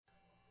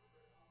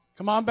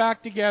Come on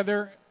back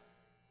together,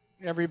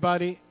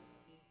 everybody.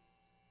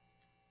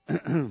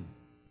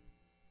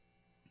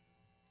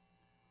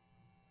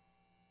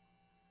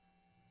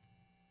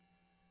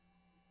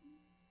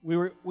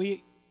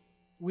 We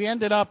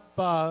ended up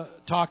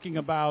talking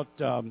about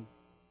how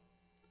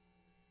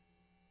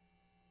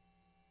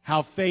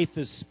faith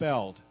is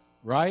spelled,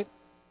 right?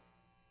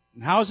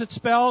 And how is it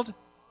spelled?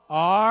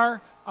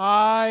 R-I-S-K.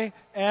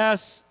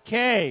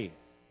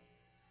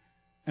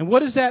 And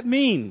what does that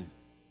mean?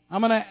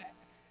 I'm going to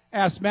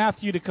ask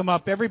Matthew to come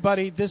up.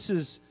 Everybody, this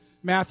is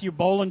Matthew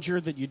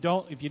Bollinger.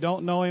 If you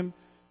don't know him,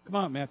 come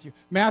on, Matthew.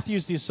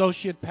 Matthew's the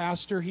associate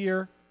pastor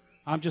here.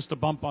 I'm just a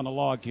bump on the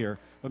log here.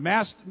 But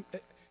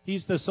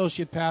he's the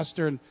associate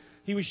pastor, and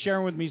he was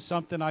sharing with me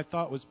something I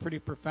thought was pretty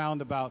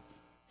profound about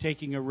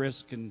taking a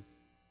risk and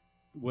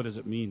what does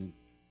it mean.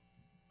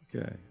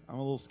 Okay. I'm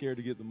a little scared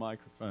to get the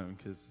microphone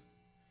because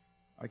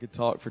I could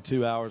talk for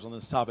 2 hours on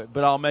this topic,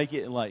 but I'll make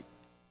it in like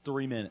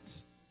 3 minutes.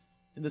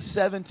 In the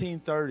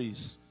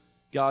 1730s,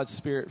 God's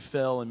Spirit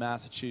fell in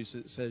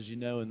Massachusetts, as you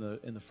know, in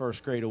the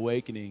First Great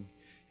Awakening,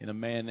 in a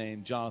man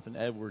named Jonathan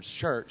Edwards'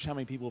 church. How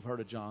many people have heard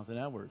of Jonathan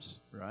Edwards,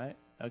 right?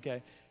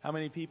 Okay. How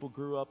many people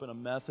grew up in a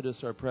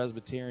Methodist or a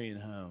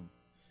Presbyterian home?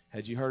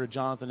 Had you heard of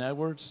Jonathan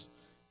Edwards?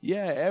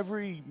 Yeah,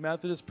 every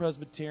Methodist,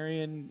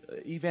 Presbyterian,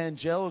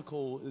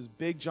 evangelical is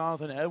big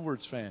Jonathan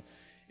Edwards fan.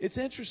 It's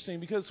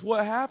interesting because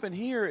what happened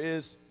here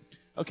is,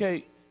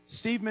 okay,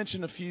 Steve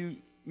mentioned a few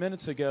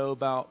minutes ago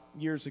about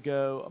years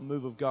ago, a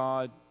move of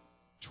God,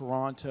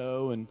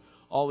 Toronto, and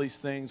all these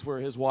things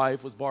where his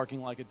wife was barking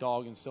like a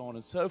dog and so on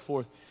and so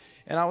forth.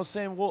 And I was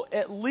saying, well,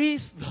 at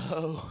least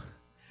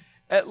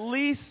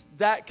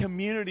that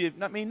community,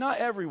 I mean, not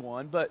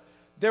everyone, but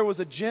there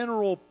was a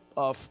general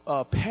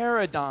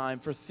paradigm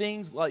for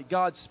things like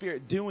God's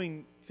Spirit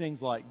doing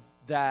things like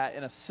that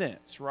in a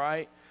sense,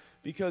 right?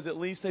 Because at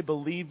least they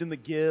believed in the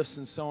gifts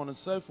and so on and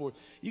so forth.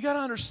 You got to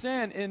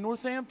understand, in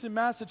Northampton,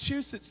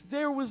 Massachusetts,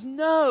 there was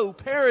no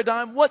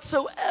paradigm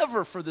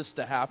whatsoever for this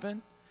to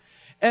happen.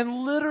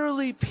 And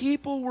literally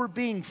people were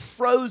being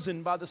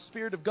frozen by the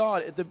Spirit of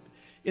God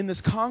in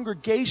this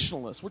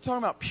Congregationalist. We're talking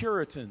about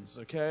Puritans,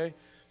 okay?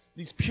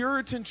 These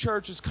Puritan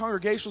churches,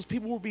 Congregationalists,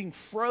 people were being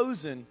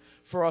frozen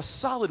for a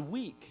solid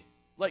week.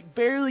 Like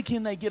barely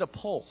can they get a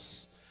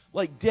pulse.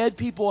 Like dead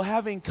people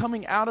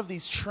coming out of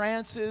these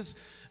trances.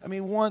 I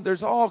mean,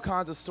 there's all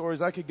kinds of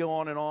stories. I could go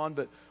on,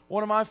 but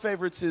one of my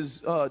favorites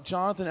is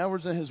Jonathan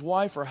Edwards and his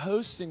wife are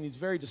hosting these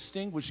very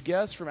distinguished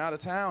guests from out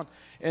of town.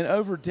 And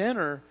over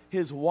dinner,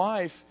 his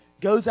wife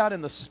goes out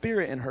in the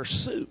Spirit in her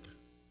soup.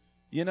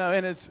 You know,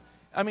 and it's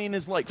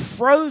like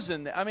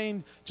frozen. I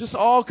mean, just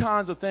all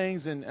kinds of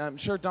things. And I'm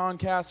sure Don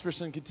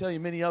Casperson could tell you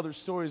many other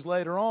stories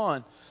later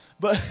on.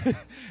 But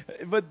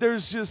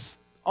there's just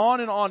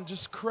on and on,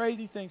 just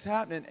crazy things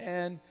happening.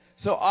 And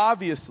so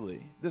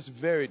obviously, this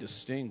very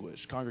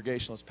distinguished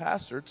Congregationalist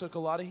pastor took a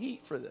lot of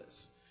heat for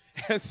this.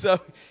 And so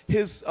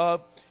he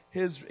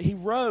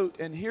wrote,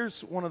 and here's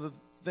one of the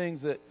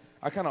things that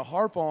I kind of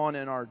harp on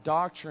in our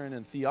doctrine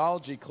and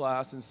theology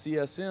class in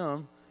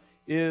CSM,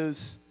 is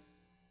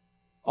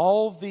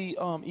all the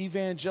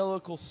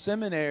evangelical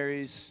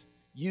seminaries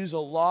use a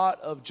lot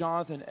of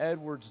Jonathan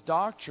Edwards'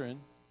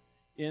 doctrine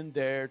in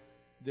their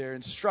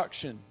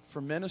instruction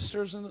for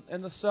ministers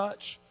and the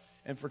such,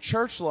 and for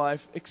church life,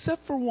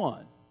 except for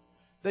one.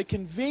 They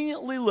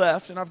conveniently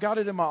left, and I've got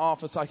it in my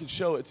office, I can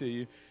show it to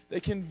you. They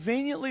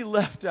conveniently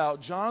left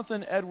out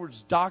Jonathan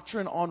Edwards'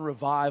 doctrine on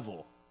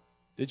revival.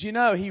 Did you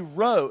know he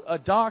wrote a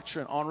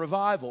doctrine on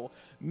revival?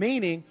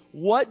 Meaning,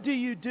 what do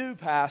you do,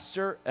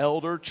 pastor,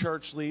 elder,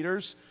 church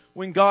leaders,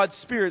 when God's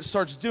Spirit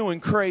starts doing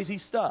crazy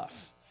stuff?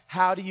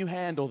 How do you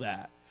handle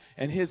that?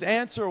 And his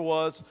answer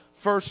was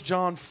 1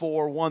 John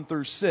 4, 1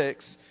 through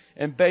 6.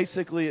 And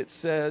basically it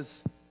says,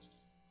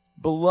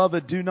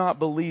 Beloved, do not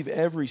believe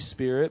every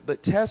spirit,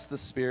 but test the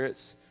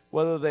spirits,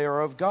 whether they are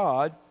of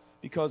God,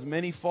 because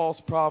many false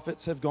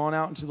prophets have gone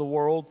out into the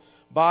world.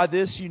 By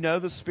this you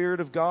know the Spirit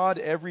of God.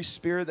 Every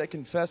spirit that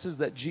confesses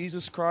that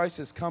Jesus Christ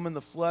has come in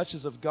the flesh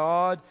is of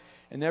God,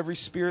 and every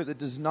spirit that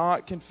does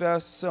not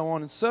confess, so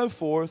on and so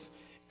forth.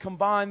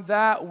 Combine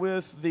that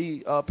with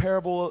the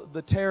parable of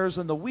the tares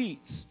and the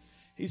wheats.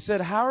 He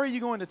said, how are you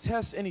going to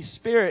test any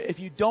spirit if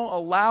you don't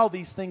allow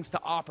these things to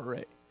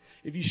operate?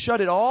 If you shut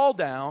it all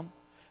down,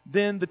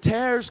 then the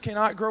tares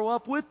cannot grow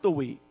up with the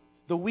wheat.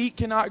 The wheat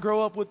cannot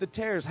grow up with the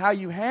tares. How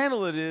you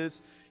handle it is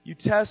you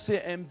test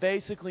it and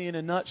basically, in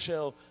a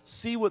nutshell,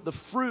 see what the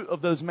fruit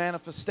of those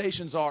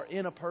manifestations are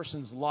in a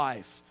person's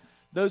life.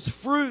 Those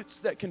fruits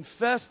that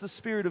confess the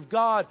Spirit of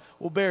God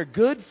will bear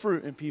good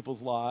fruit in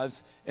people's lives.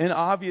 And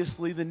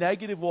obviously the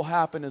negative will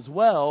happen as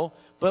well.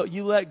 But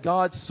you let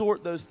God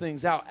sort those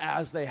things out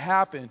as they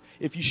happen.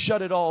 If you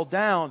shut it all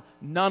down,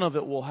 none of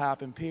it will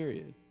happen,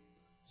 period.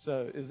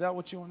 So is that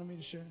what you wanted me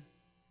to share?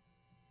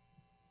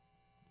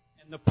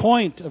 And the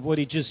point of what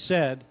he just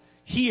said,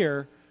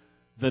 here,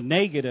 the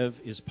negative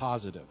is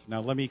positive.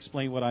 Now let me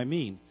explain what I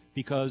mean.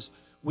 Because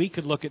we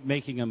could look at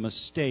making a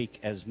mistake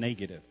as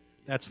negative.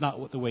 That's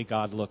not the way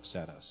God looks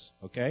at us,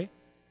 okay?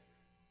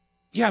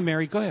 Yeah,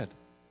 Mary, go ahead.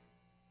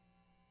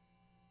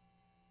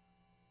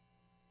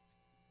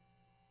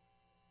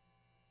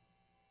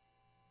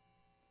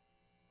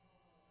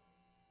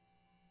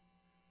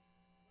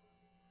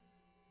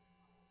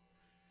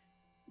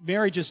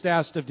 Mary just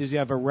asked if does he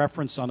have a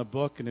reference on a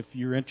book, and if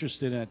you're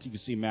interested in it, you can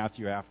see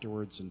Matthew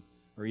afterwards,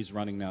 or he's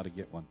running now to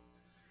get one.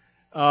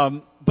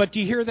 But do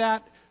you hear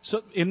that?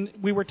 So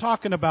we were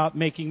talking about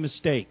making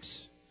mistakes,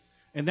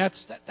 and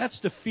that's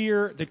the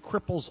fear that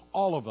cripples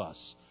all of us.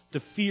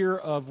 The fear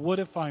of what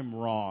if I'm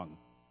wrong?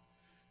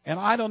 And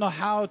I don't know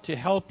how to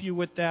help you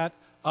with that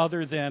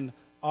other than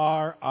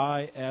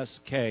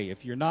RISK.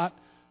 If you're not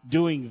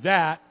doing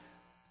that,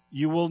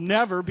 you will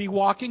never be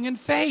walking in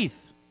faith.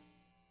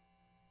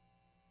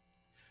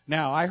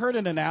 Now, I heard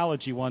an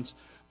analogy once.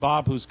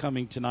 Bob, who's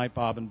coming tonight,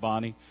 Bob and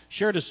Bonnie,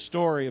 shared a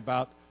story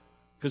about,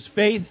 because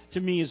faith to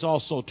me is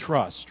also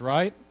trust,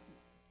 right?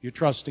 You're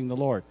trusting the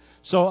Lord.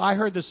 So I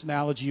heard this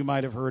analogy. You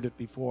might have heard it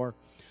before.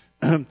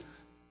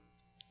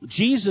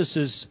 Jesus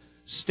is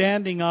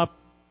standing up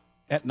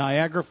at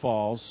Niagara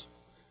Falls,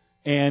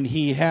 and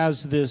he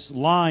has this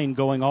line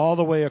going all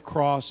the way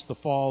across the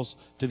falls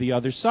to the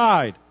other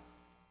side.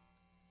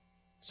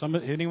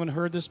 Anyone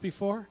heard this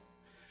before?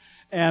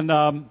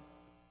 And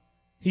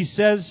he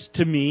says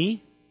to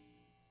me,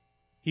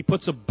 he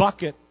puts a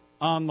bucket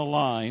on the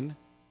line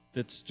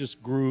that's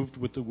just grooved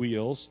with the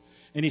wheels,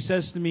 and he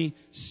says to me,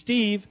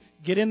 Steve,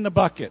 get in the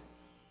bucket.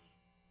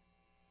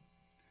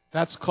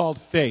 That's called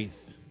faith.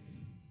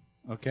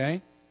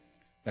 Okay?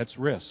 That's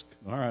risk.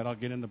 All right, I'll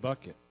get in the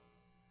bucket.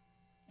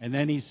 And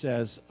then he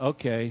says,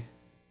 okay.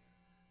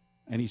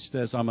 And he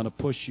says, I'm going to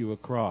push you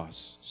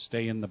across.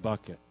 Stay in the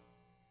bucket.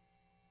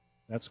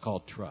 That's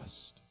called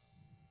trust.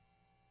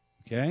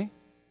 Okay?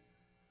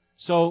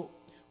 So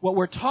what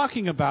we're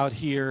talking about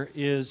here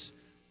is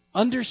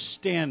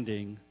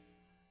understanding,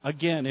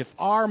 again, if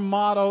our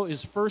motto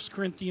is 1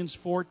 Corinthians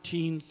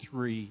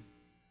 14:3,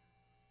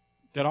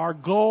 that our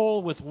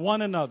goal with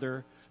one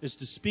another is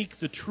to speak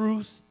the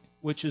truth,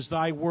 which is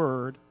thy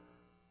word,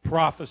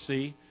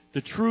 prophecy,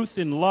 the truth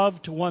in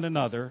love to one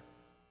another.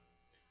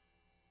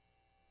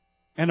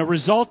 And a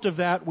result of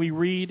that, we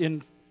read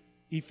in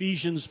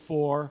Ephesians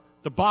 4,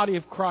 the body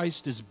of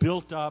Christ is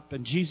built up,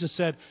 and Jesus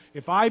said,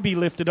 if I be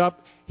lifted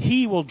up,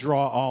 he will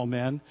draw all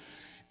men.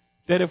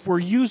 That if we're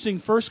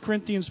using 1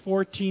 Corinthians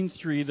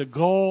 14:3, the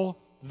goal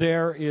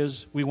there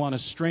is we want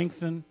to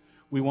strengthen,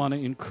 we want to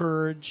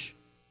encourage,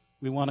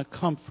 we want to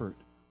comfort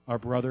our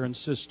brother and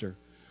sister.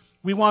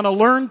 We want to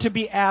learn to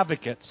be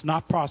advocates,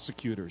 not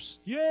prosecutors.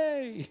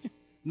 Yay!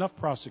 Enough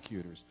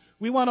prosecutors.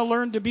 We want to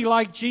learn to be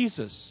like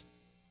Jesus,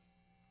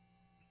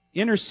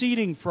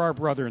 interceding for our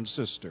brother and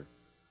sister.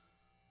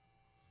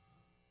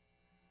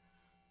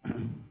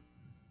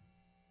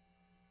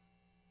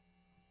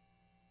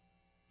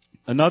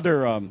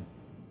 Another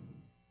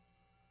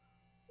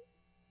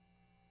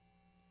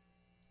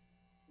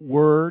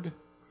word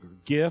or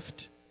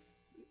gift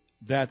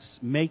that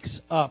makes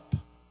up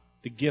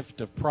the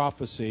gift of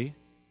prophecy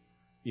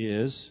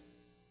is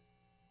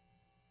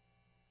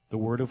the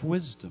word of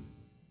wisdom.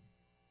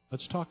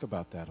 Let's talk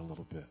about that a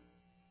little bit.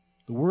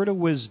 The word of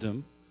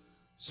wisdom.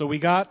 So we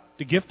got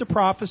the gift of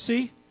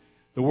prophecy,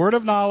 the word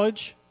of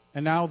knowledge,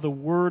 and now the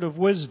word of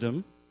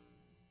wisdom.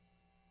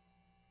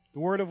 The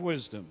word of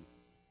wisdom.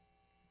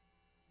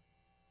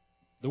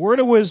 The word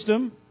of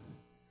wisdom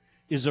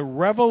is a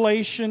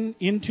revelation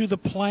into the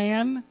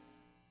plan,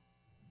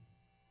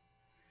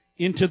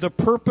 into the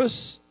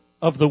purpose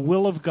of the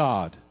will of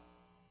God.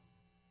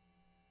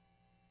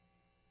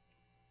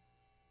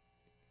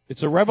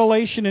 It's a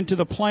revelation into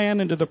the plan,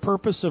 into the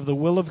purpose of the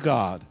will of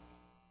God.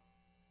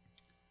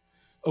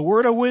 A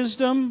word of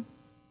wisdom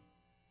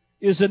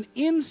is an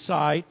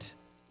insight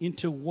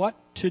into what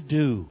to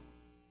do.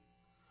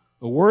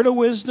 A word of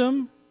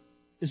wisdom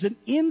is an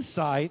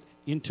insight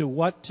into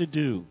what to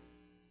do.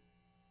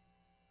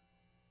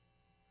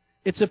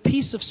 It's a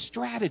piece of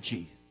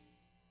strategy.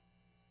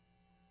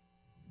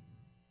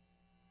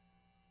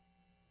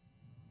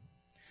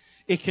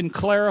 It can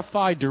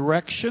clarify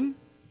direction.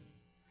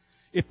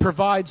 It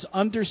provides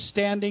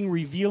understanding,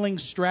 revealing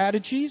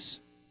strategies.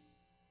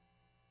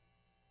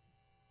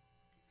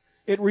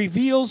 It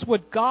reveals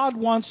what God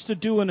wants to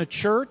do in a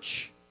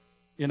church,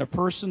 in a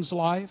person's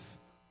life,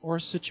 or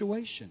a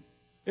situation.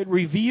 It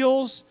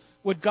reveals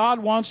what God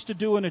wants to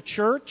do in a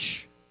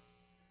church,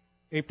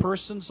 a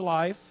person's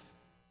life,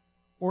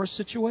 or a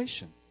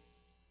situation.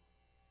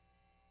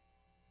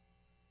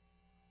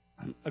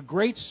 A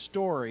great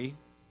story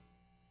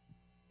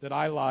that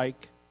I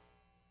like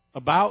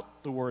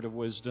about the word of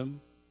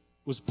wisdom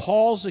was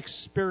Paul's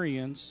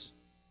experience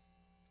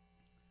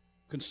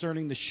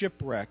concerning the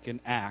shipwreck in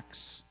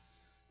Acts.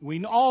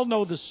 We all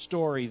know the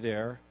story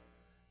there.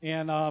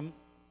 And I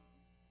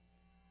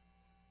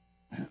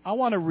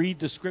want to read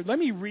the script. Let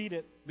me read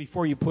it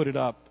before you put it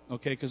up,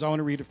 okay? Because I want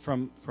to read it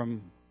from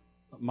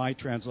my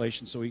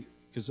translation.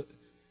 Because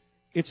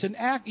it's an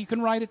Act. You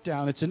can write it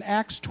down. It's in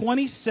Acts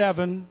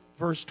 27,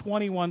 verse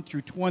 21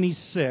 through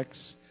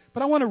 26.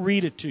 But I want to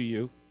read it to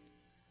you.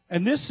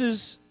 And this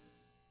is,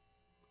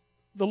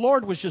 the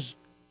Lord was just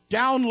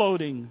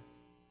downloading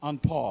on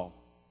Paul,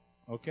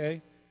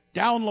 okay?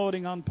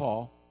 Downloading on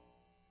Paul.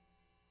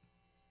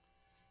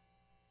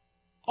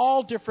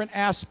 All different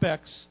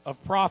aspects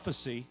of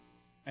prophecy,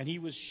 and he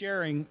was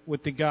sharing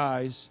with the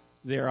guys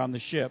there on the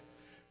ship.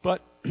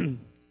 But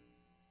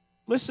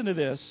listen to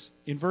this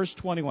in verse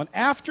 21.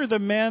 After the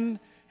men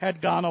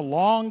had gone a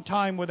long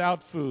time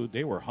without food,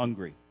 they were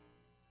hungry.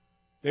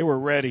 They were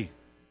ready.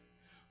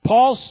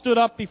 Paul stood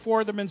up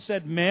before them and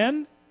said,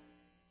 "Men,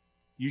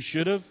 you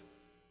should have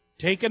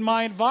taken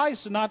my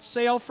advice and not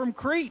sailed from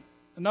Crete."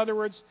 In other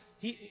words,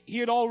 he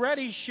had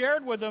already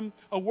shared with them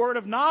a word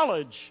of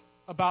knowledge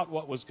about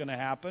what was going to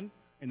happen,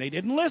 and they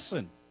didn't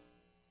listen.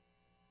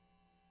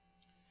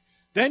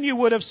 Then you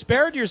would have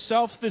spared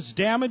yourself this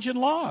damage and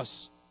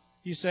loss.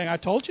 He's saying, I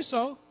told you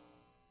so.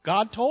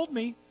 God told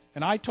me,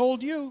 and I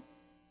told you.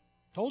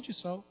 Told you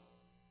so.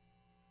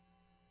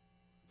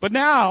 But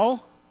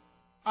now,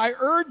 I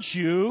urge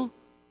you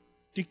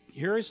to,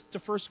 here's the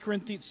 1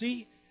 Corinthians.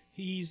 See,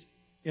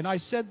 and I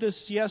said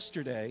this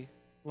yesterday,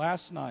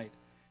 last night.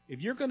 If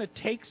you're going to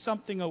take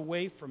something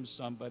away from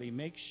somebody,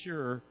 make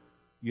sure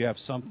you have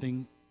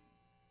something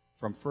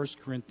from 1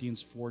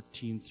 Corinthians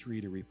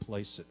 14:3 to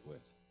replace it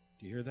with.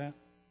 Do you hear that?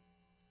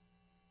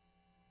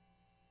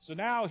 So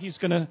now he's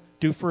going to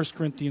do 1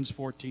 Corinthians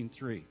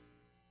 14:3.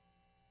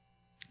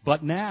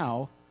 But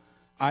now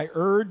I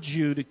urge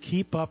you to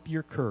keep up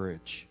your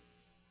courage,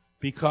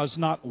 because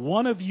not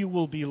one of you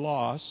will be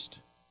lost.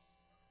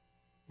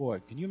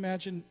 Boy, can you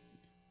imagine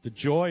the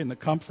joy and the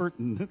comfort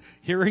in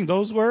hearing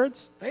those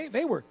words?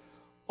 They were.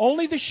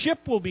 Only the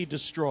ship will be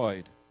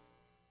destroyed.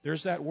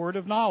 There's that word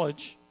of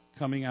knowledge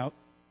coming out.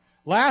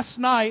 Last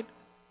night,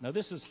 now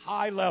this is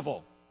high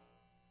level.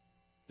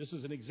 This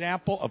is an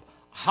example of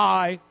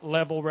high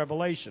level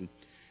revelation.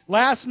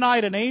 Last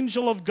night, an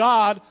angel of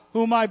God,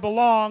 whom I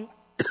belong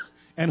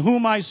and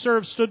whom I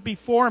serve, stood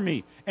before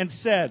me and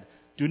said,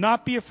 "Do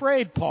not be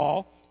afraid,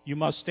 Paul. You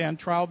must stand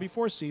trial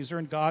before Caesar,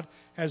 and God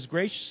has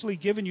graciously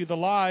given you the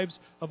lives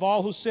of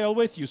all who sail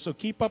with you. So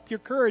keep up your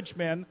courage,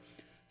 men,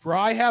 for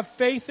I have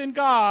faith in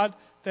God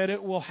that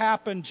it will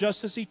happen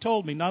just as He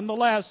told me.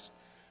 Nonetheless,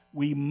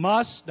 we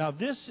must..." Now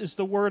this is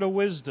the word of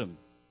wisdom,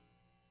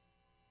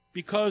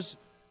 because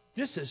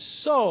this is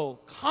so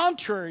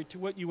contrary to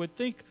what you would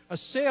think a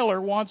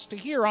sailor wants to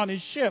hear on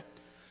his ship.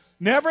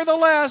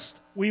 "Nevertheless,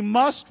 we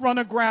must run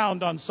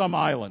aground on some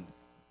island."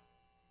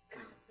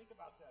 Think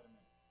about that a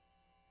minute.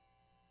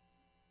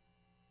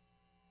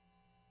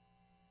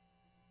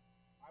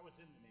 I was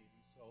in the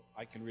Navy, so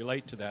I can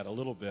relate to that a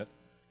little bit.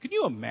 Can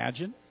you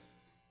imagine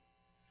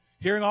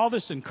hearing all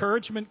this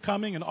encouragement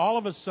coming, and all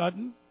of a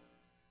sudden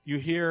you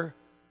hear,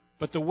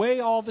 but the way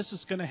all this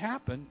is going to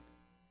happen,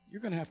 you're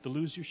going to have to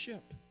lose your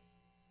ship.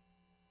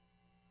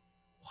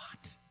 What?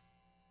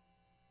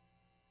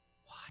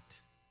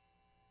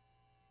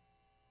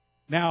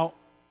 Now,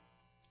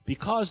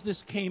 because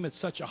this came at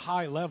such a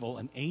high level,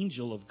 an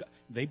angel of God,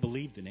 they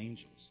believed in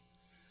angels.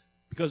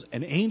 Because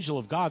an angel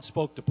of God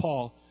spoke to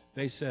Paul,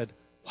 they said,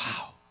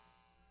 "Wow,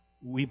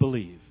 we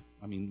believe."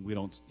 I mean, we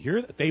don't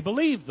hear that. They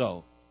believed,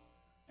 though.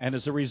 And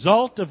as a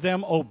result of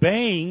them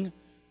obeying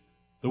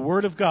the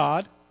word of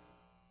God,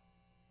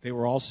 they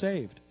were all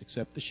saved,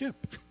 except the ship.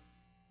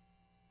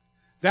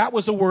 That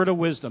was a word of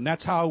wisdom.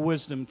 That's how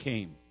wisdom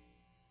came.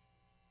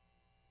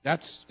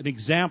 That's an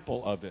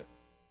example of it.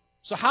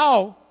 So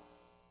how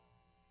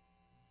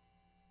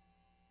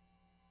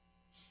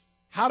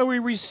do we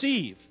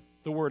receive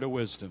the word of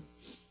wisdom?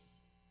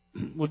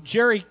 Well,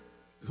 Jerry,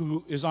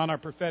 who is on our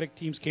prophetic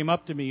teams, came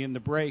up to me in the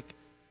break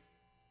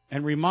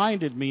and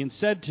reminded me and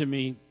said to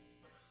me,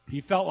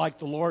 he felt like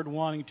the Lord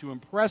wanting to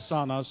impress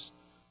on us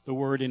the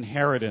word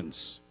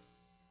inheritance.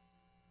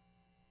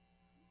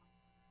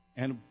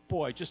 And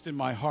boy, just in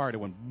my heart, it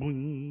went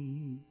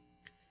boom.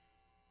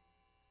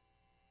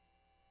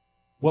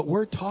 What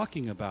we're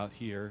talking about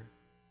here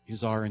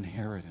is our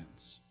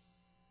inheritance.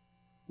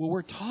 What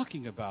we're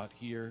talking about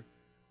here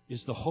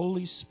is the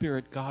Holy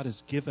Spirit God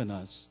has given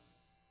us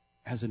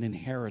as an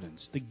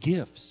inheritance. The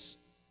gifts,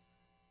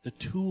 the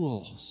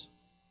tools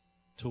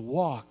to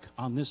walk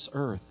on this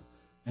earth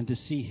and to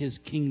see His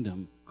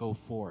kingdom go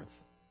forth.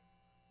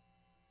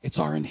 It's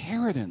our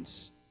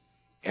inheritance.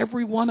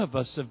 Every one of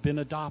us have been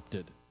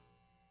adopted.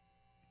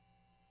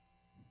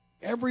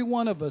 Every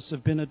one of us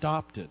have been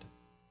adopted.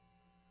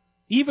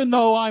 Even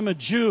though I'm a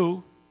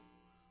Jew,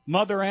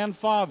 mother and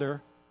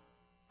father,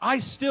 I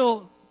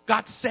still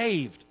got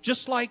saved,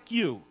 just like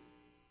you.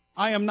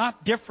 I am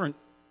not different.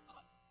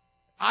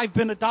 I've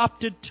been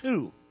adopted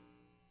too.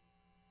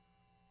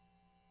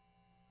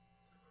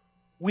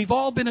 We've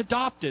all been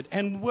adopted,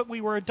 and what we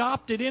were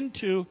adopted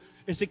into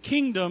is a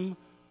kingdom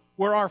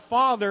where our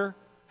Father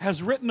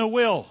has written a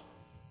will.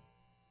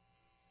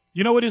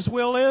 You know what His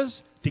will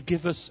is? To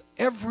give us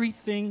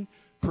everything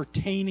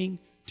pertaining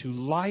to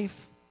life,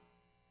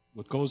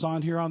 what goes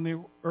on here on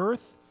the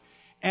earth,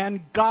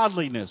 and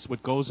godliness,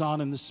 what goes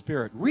on in the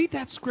Spirit. Read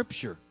that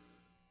scripture.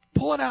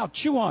 Pull it out.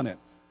 Chew on it.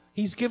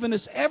 He's given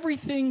us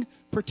everything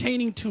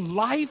pertaining to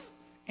life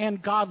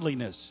and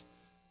godliness.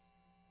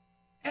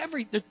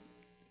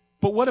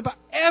 But what about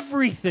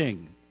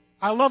everything?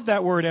 I love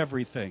that word,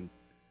 everything.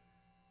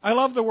 I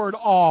love the word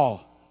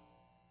all.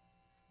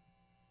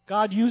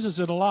 God uses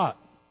it a lot.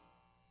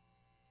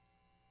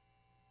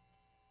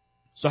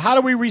 So how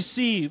do we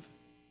receive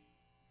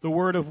the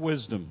word of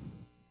wisdom.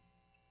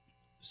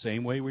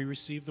 Same way we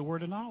receive the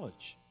word of knowledge.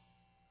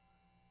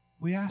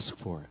 We ask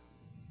for it.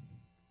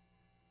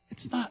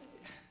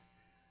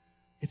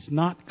 It's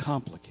not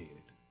complicated.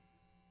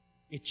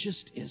 It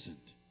just isn't.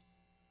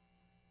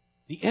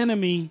 The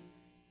enemy,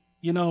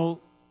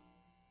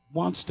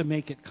 wants to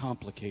make it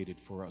complicated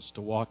for us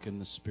to walk in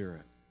the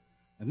Spirit.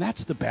 And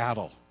that's the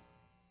battle.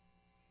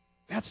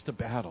 That's the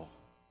battle.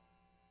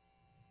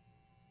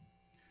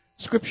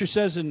 Scripture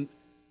says in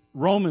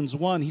Romans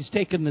 1, He's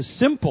taken the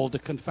simple to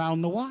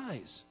confound the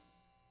wise.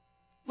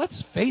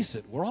 Let's face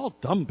it, we're all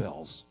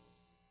dumbbells.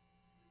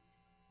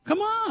 Come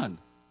on.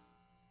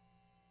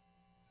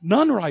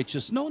 None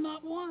righteous, no,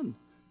 not one.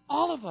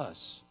 All of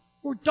us,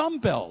 we're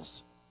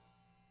dumbbells.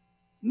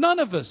 None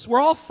of us, we're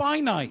all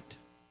finite.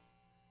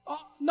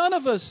 None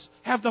of us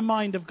have the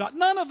mind of God.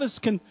 None of us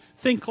can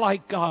think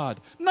like God.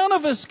 None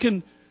of us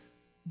can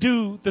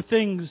do the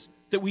things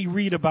that we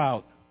read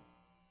about.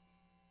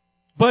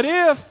 But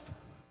if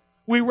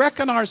we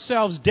reckon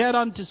ourselves dead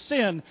unto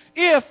sin,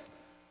 if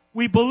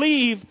we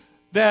believe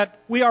that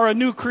we are a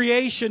new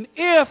creation,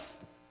 if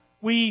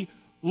we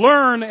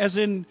learn, as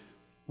in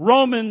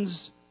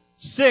Romans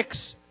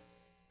 6,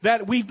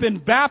 that we've been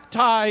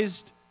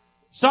baptized,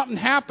 something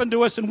happened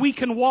to us, and we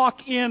can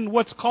walk in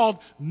what's called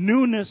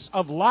newness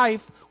of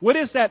life. What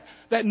is that?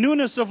 That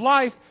newness of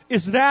life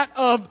is that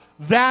of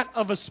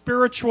a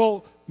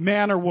spiritual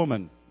man or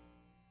woman.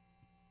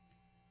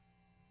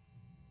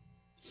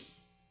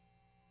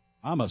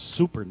 I'm a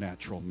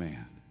supernatural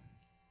man.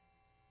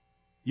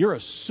 You're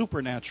a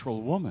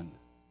supernatural woman.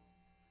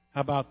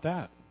 How about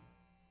that?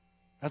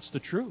 That's the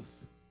truth.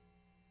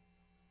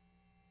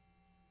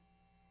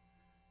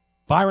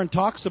 Byron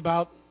talks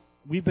about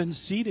we've been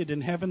seated in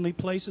heavenly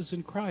places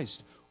in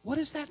Christ. What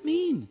does that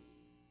mean?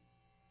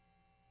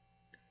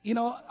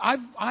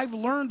 I've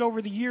learned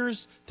over the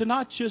years to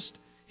not just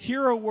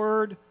hear a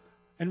word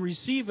and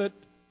receive it,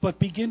 but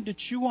begin to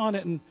chew on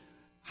it. And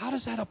how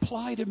does that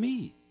apply to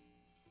me?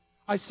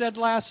 I said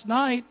last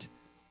night,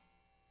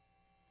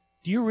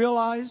 do you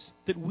realize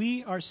that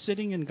we are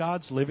sitting in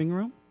God's living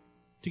room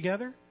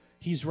together?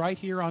 He's right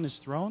here on His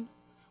throne.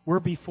 We're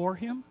before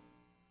Him.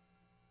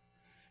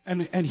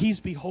 And He's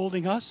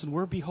beholding us and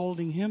we're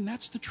beholding Him.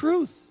 That's the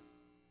truth.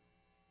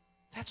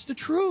 That's the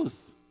truth.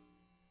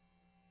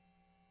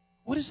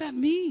 What does that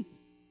mean?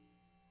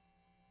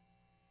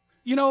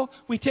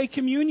 We take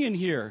communion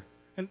here.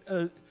 And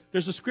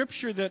there's a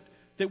scripture that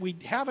we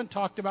haven't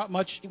talked about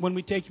much when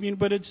we take communion,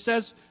 but it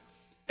says,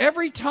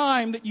 every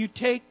time that you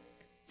take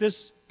this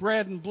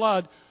bread and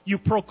blood, you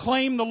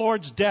proclaim the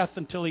Lord's death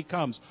until He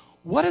comes.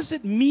 What does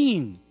it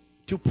mean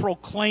to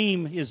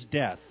proclaim His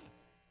death?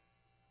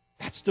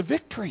 That's the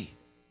victory,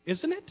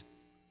 isn't it?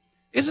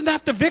 Isn't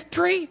that the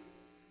victory?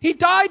 He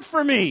died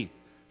for me,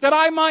 that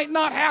I might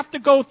not have to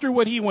go through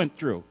what He went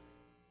through.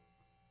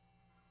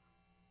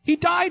 He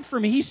died for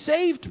me. He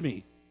saved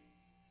me.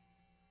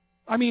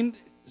 I mean,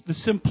 the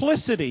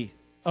simplicity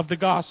of the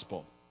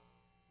gospel.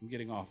 I'm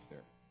getting off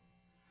there.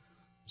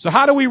 So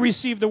how do we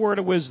receive the word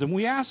of wisdom?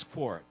 We ask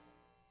for it.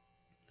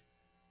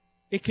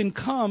 It can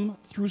come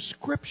through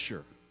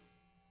Scripture.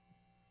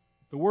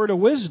 The word of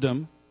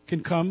wisdom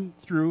can come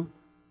through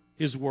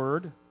His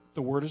Word.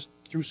 The Word is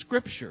through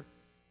Scripture.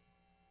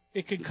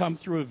 It can come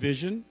through a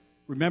vision.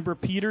 Remember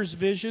Peter's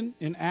vision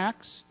in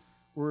Acts,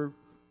 where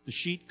the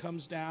sheet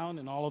comes down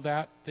and all of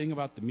that thing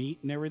about the meat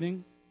and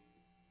everything?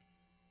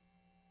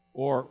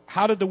 Or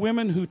how did the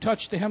women who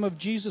touched the hem of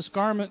Jesus'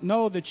 garment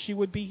know that she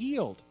would be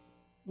healed?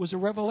 It was a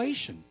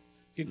revelation.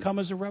 It can come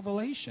as a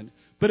revelation.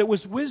 But it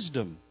was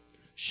wisdom.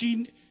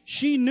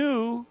 She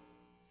knew,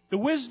 the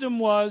wisdom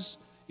was,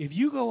 if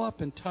you go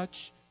up and touch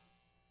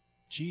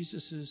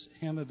Jesus'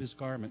 hem of His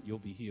garment, you'll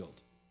be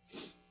healed.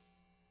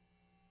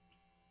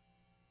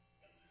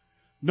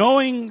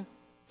 Knowing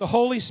the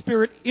Holy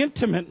Spirit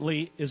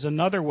intimately is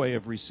another way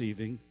of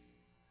receiving.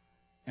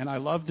 And I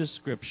love this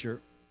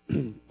scripture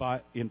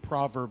in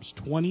Proverbs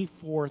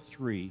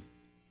 24:3.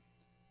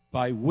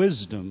 By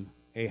wisdom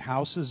a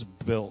house is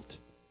built,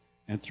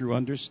 and through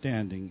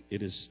understanding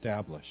it is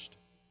established.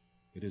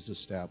 It is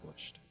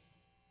established.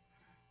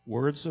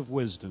 Words of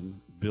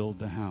wisdom build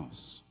the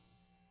house.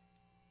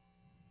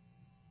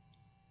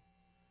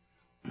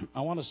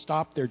 I want to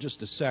stop there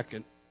just a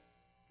second,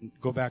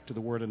 go back to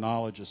the word of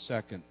knowledge a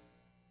second,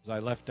 because I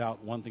left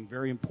out one thing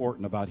very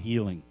important about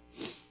healing.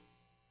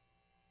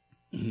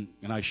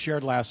 And I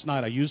shared last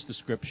night, I used the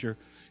scripture,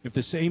 if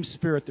the same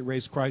Spirit that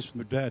raised Christ from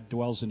the dead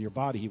dwells in your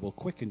body, He will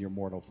quicken your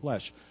mortal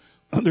flesh.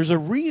 There's a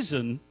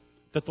reason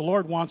that the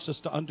Lord wants us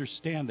to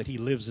understand that He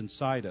lives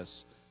inside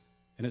us.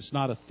 And it's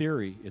not a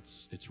theory,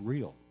 it's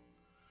real.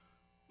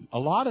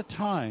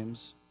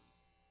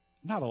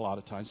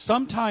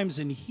 Sometimes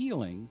in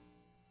healing,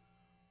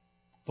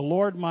 the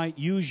Lord might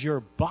use your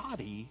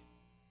body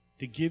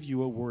to give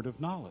you a word of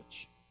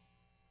knowledge.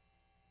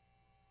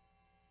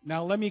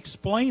 Now, let me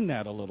explain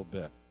that a little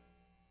bit.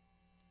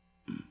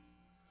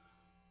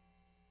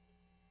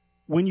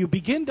 When you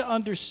begin to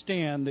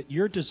understand that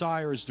your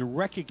desire is to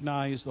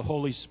recognize the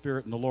Holy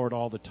Spirit and the Lord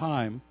all the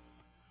time,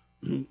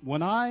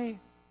 when I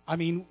I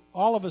mean,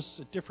 all of us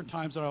at different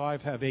times in our life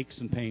have aches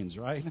and pains,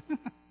 right?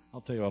 I'll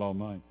tell you about all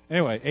mine.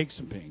 Anyway, aches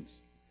and pains.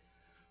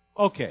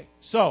 Okay,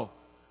 so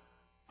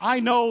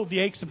I know the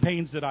aches and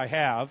pains that I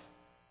have,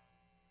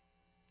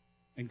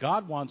 and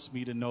God wants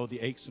me to know the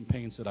aches and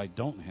pains that I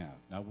don't have.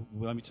 Now,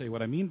 let me tell you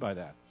what I mean by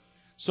that.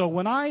 So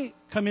when I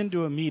come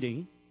into a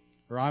meeting,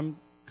 or I'm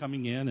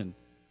coming in, and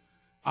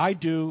I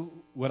do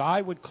what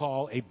I would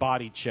call a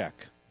body check.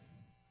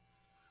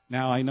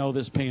 Now, I know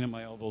this pain in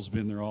my elbow's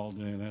been there all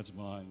day, and that's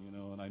mine,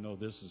 and I know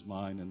this is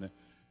mine,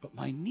 but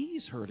my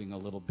knee's hurting a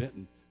little bit,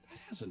 and that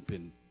hasn't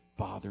been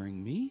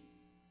bothering me.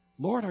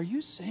 Lord, are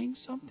you saying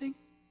something?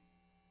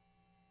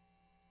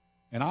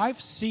 And I've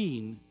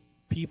seen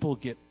people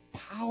get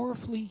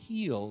powerfully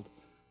healed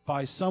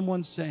by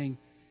someone saying,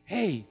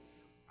 hey,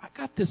 I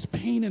got this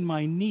pain in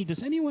my knee.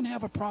 Does anyone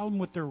have a problem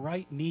with their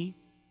right knee?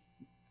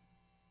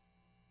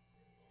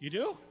 You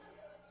do?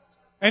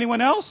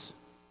 Anyone else?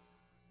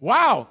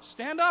 Wow,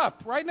 stand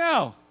up right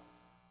now.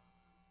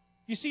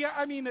 You see,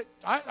 I mean,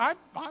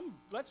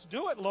 let's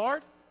do it,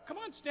 Lord. Come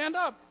on, stand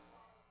up.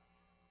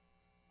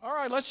 All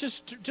right, let's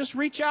just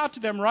reach out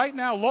to them right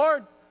now.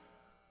 Lord,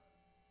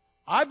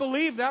 I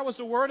believe that was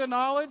a word of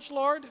knowledge,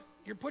 Lord.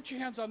 You put your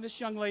hands on this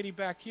young lady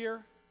back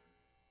here.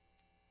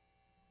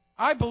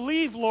 I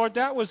believe, Lord,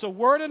 that was a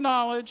word of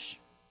knowledge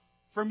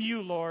from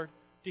you, Lord,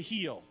 to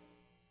heal.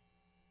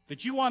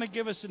 That you want to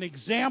give us an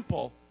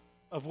example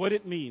of what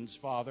it means,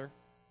 Father.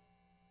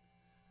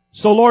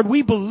 So, Lord,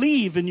 we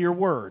believe in your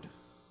word.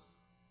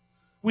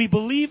 We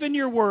believe in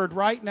your word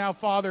right now,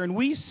 Father, and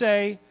we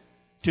say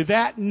to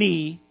that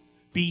knee,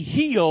 be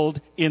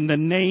healed in the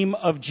name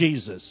of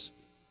Jesus.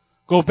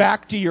 Go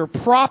back to your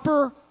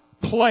proper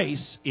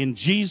place in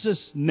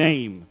Jesus'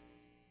 name.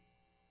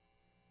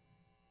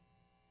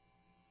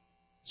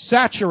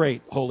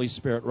 Saturate, Holy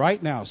Spirit,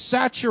 right now.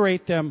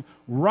 Saturate them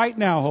right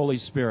now, Holy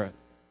Spirit.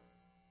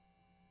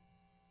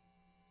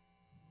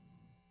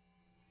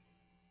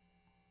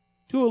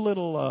 Do a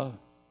little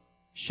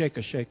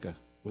shake-a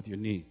with your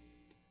knee.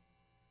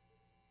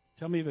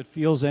 Tell me if it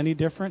feels any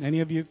different. Any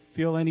of you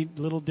feel any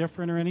little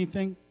different or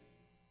anything?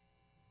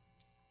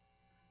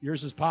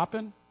 Yours is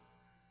popping?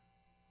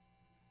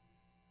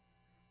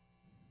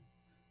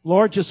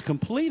 Lord, just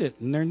complete it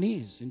in their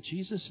knees in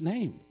Jesus'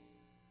 name.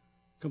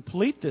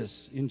 Complete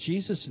this in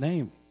Jesus'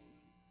 name.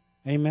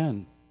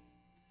 Amen.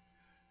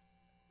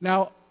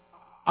 Now,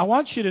 I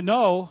want you to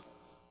know,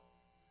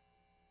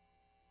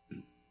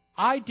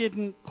 I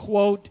didn't,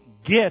 quote,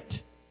 get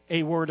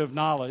a word of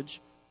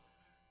knowledge.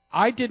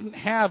 I didn't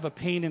have a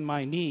pain in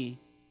my knee.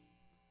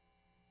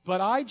 But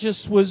I'm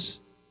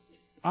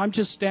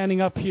just standing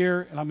up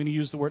here, and I'm going to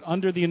use the word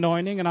under the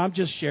anointing, and I'm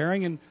just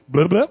sharing, and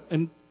blah, blah,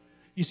 and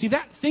you see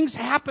that? Things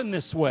happen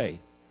this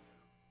way.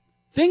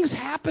 Things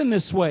happen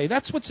this way.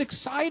 That's what's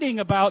exciting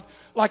about,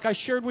 like I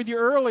shared with you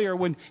earlier,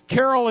 when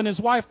Carol and his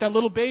wife, that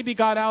little baby,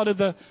 got out of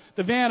the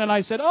van, and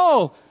I said,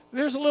 oh,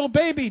 there's a little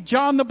baby,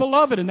 John the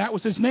Beloved, and that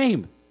was his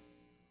name.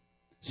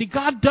 See,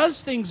 God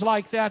does things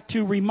like that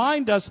to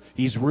remind us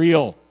He's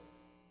real.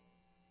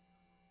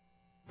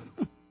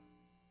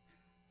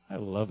 I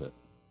love it.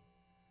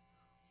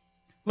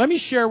 Let me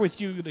share with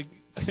you,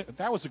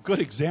 that was a good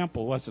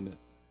example, wasn't it?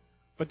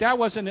 But that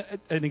wasn't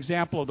an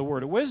example of the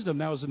word of wisdom.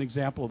 That was an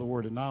example of the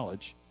word of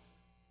knowledge.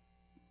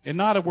 And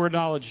not a word of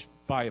knowledge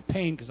by a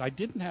pain, because I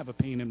didn't have a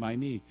pain in my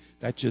knee.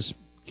 That just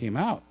came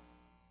out.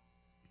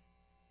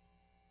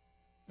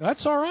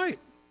 That's all right.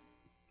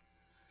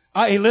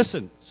 Hey,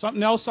 listen,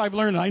 something else I've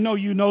learned, and I know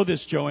you know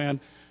this,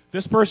 Joanne.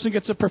 This person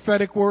gets a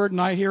prophetic word,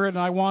 and I hear it, and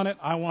I want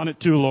it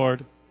too,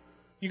 Lord.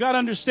 You got to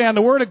understand,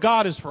 the Word of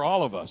God is for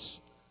all of us.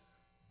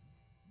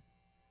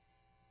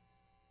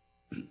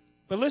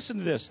 But listen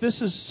to this. This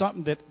is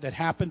something that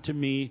happened to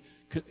me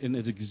in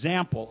an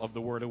example of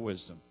the word of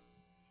wisdom.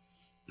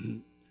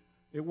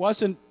 It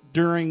wasn't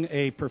during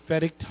a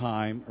prophetic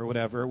time or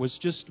whatever. It was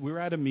just, we were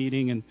at a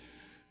meeting, and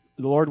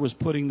the Lord was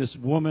putting this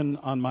woman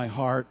on my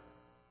heart.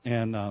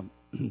 And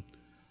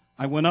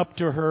I went up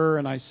to her,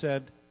 and I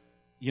said,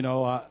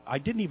 I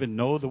didn't even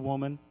know the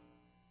woman.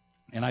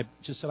 And I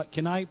just said,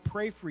 can I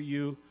pray for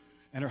you?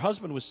 And her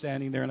husband was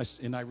standing there,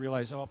 and I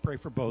realized, I'll pray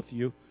for both of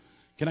you.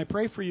 Can I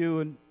pray for you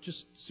and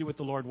just see what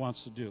the Lord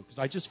wants to do? Because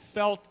I just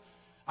felt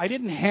I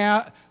didn't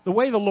have, the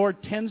way the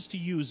Lord tends to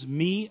use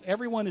me,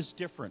 everyone is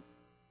different.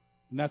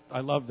 And I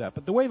love that.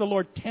 But the way the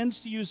Lord tends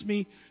to use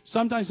me,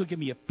 sometimes He'll give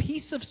me a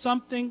piece of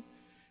something,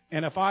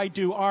 and if I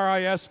do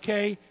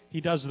RISK,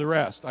 He does the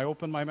rest. I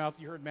open my mouth.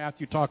 You heard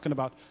Matthew talking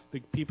about the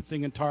people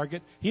thing in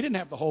Target. He didn't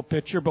have the whole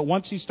picture, but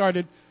once he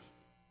started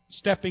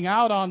stepping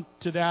out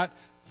onto that,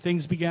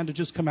 things began to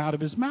just come out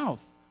of his mouth.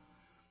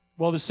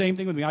 Well, the same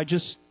thing with me. I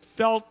just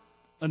felt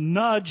a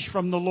nudge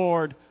from the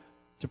Lord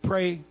to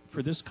pray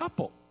for this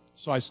couple.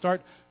 So I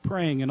start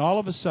praying, and all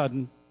of a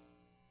sudden,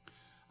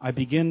 I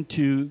begin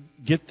to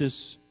get this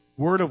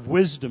word of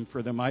wisdom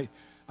for them. I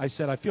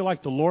said, I feel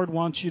like the Lord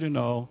wants you to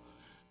know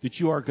that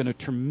you are going to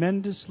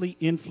tremendously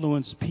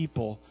influence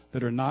people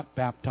that are not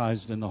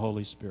baptized in the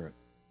Holy Spirit.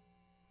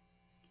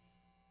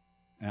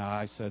 And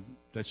I said,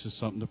 that's just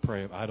something to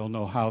pray about. I don't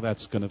know how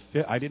that's going to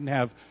fit. I didn't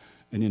have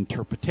an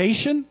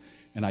interpretation,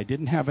 and I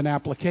didn't have an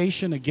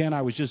application. Again,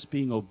 I was just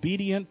being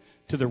obedient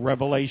to the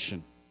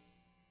revelation.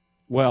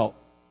 Well,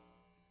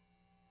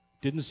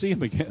 didn't see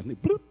him again. He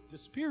bloop,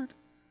 disappeared.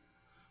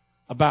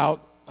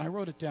 I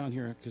wrote it down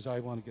here because I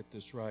want to get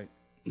this right.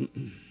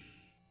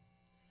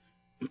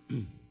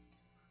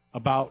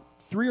 About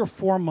 3 or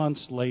 4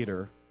 months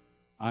later,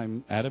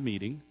 I'm at a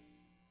meeting,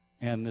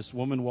 and this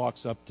woman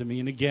walks up to me,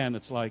 and again,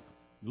 it's like,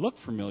 you look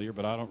familiar,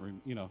 but I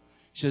don't,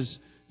 She says,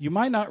 you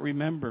might not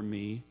remember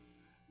me,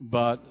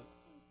 but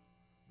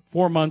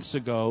 4 months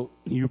ago,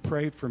 you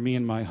prayed for me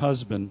and my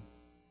husband.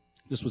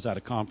 This was at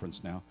a conference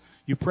now.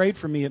 You prayed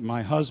for me and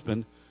my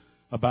husband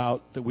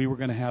about that we were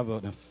going to have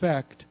an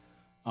effect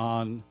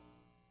on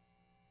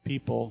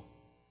people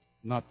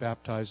not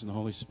baptized in the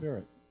Holy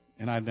Spirit.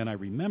 And then I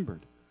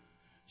remembered.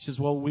 She says,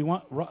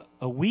 well,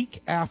 a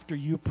week after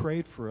you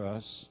prayed for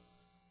us,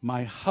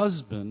 my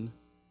husband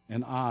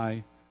and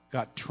I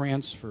got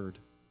transferred.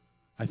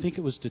 I think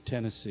it was to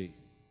Tennessee.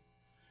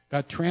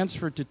 Got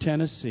transferred to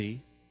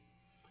Tennessee.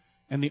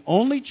 And the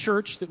only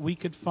church that we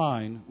could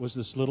find was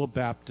this little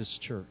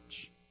Baptist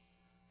church.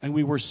 And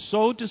we were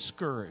so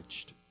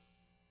discouraged.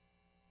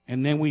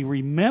 And then we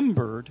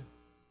remembered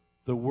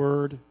the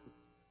word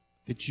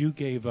that you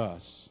gave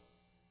us.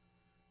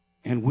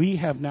 And we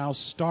have now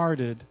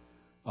started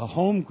a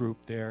home group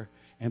there,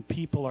 and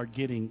people are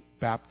getting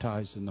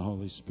baptized in the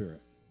Holy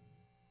Spirit.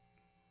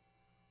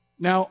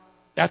 Now,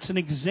 that's an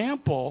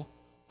example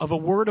of a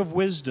word of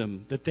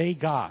wisdom that they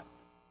got.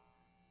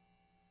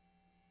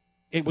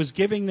 It was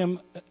giving them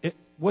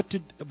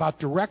about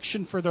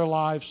direction for their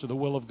lives to the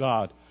will of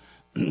God.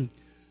 In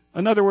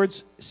other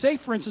words, say,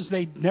 for instance,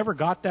 they never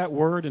got that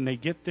word and they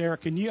get there.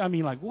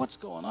 What's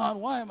going on?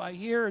 Why am I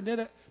here?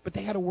 But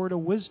they had a word of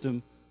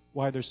wisdom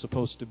why they're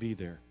supposed to be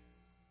there.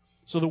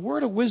 So the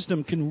word of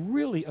wisdom can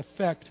really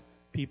affect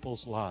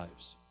people's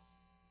lives.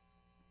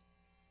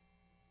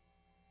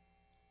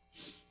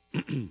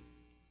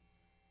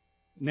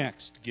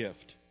 Next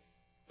gift,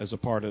 as a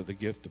part of the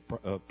gift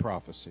of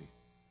prophecy.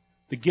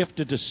 The gift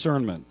of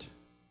discernment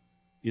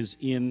is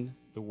in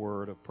the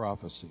word of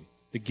prophecy.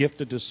 The gift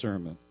of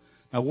discernment.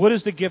 Now, what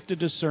does the gift of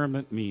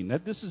discernment mean?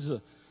 This is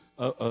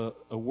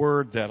a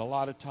word that a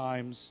lot of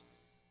times,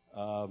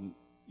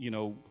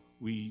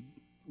 we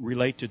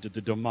relate to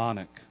the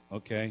demonic,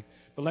 okay?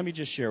 But let me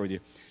just share with you.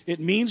 It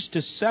means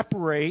to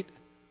separate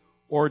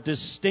or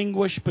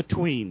distinguish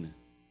between.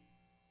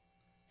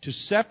 To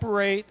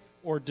separate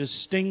or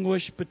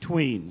distinguish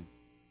between.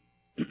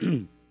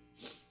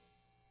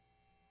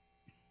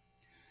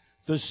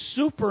 The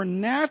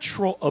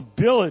supernatural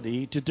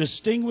ability to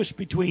distinguish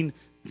between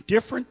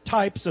different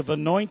types of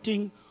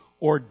anointing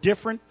or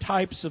different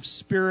types of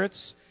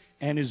spirits,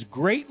 and is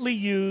greatly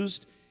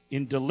used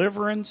in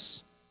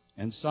deliverance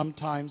and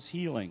sometimes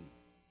healing.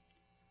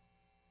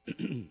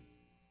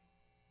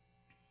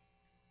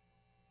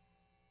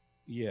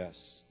 Yes,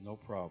 no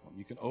problem.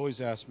 You can always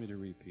ask me to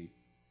repeat.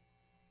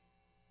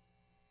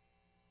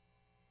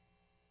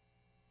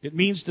 It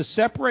means to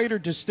separate or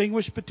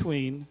distinguish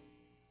between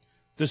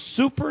the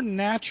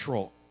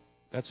supernatural,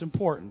 that's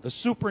important, the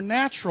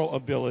supernatural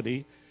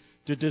ability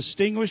to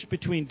distinguish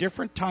between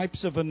different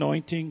types of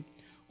anointing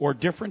or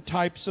different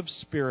types of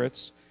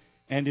spirits,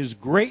 and is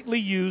greatly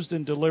used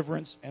in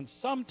deliverance and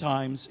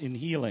sometimes in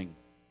healing.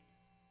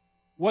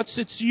 What's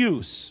its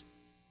use?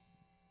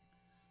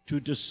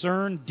 To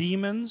discern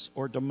demons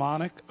or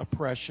demonic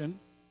oppression.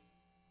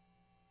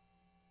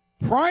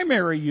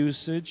 Primary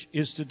usage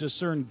is to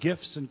discern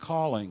gifts and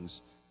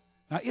callings.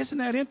 Now, isn't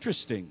that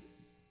interesting?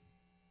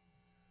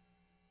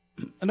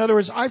 In other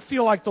words, I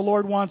feel like the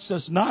Lord wants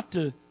us not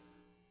to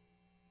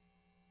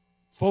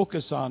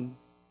focus on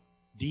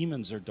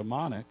demons or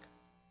demonic.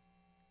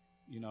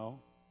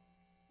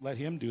 Let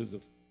Him do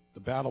the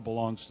battle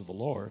belongs to the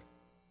Lord.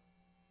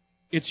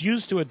 It's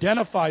used to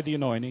identify the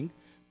anointing.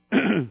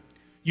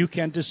 You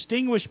can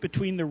distinguish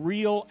between the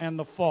real and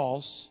the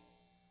false.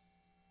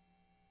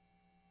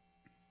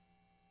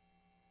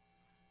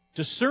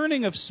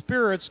 Discerning of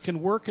spirits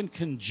can work in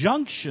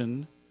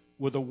conjunction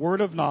with a word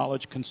of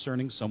knowledge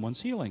concerning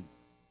someone's healing.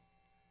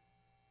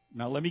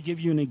 Now, let me give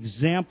you an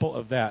example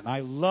of that. And I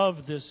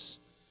love this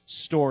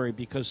story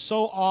because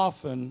so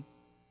often,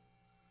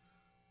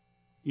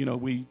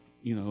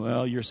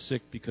 well, you're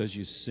sick because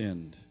you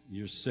sinned.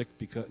 You're sick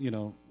because,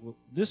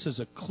 this is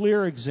a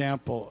clear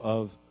example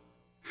of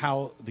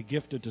how the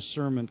gift of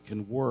discernment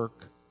can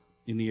work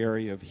in the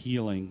area of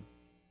healing.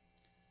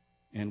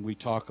 And we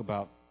talk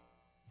about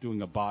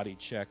doing a body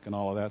check and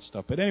all of that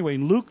stuff. But anyway,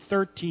 in Luke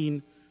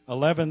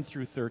 13:11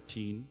 through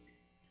 13,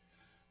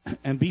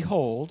 and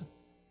behold,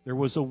 there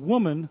was a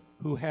woman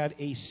who had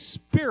a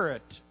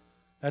spirit,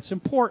 that's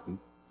important,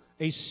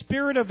 a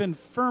spirit of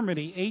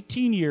infirmity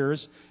 18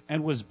 years,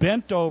 and was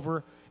bent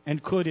over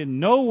and could in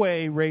no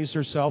way raise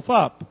herself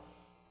up.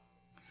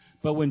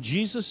 But when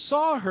Jesus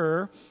saw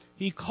her,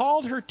 He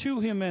called her to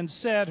Him and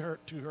said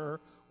to her,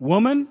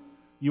 "Woman,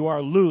 you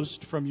are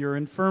loosed from your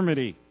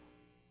infirmity."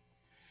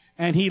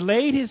 And He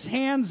laid His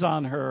hands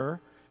on her,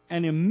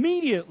 and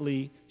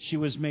immediately she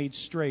was made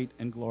straight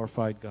and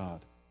glorified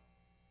God.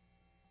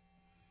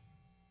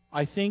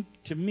 I think,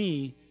 to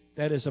me,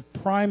 that is a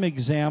prime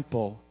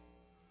example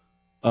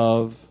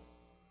of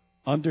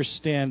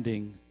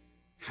understanding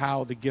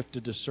how the gift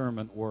of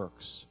discernment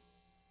works.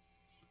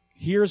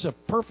 Here's a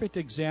perfect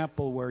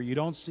example where you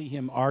don't see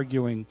him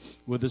arguing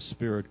with the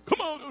Spirit.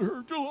 Come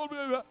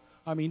on.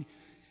 I mean,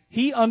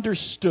 he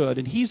understood,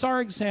 and he's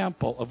our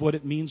example of what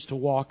it means to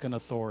walk in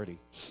authority.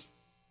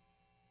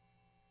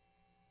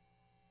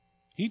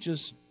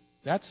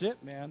 That's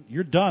it, man.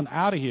 You're done.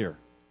 Out of here.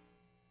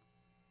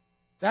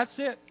 That's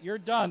it. You're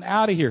done.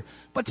 Out of here.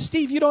 But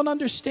Steve, you don't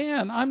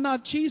understand. I'm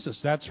not Jesus.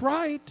 That's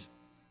right.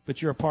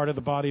 But you're a part of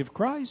the body of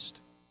Christ.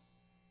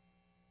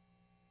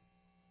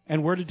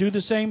 And we're to do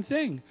the same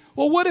thing.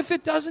 Well, what if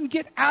it doesn't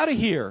get out of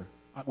here?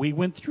 We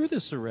went through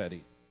this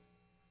already.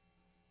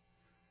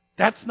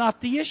 That's not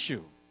the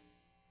issue.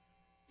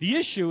 The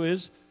issue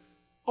is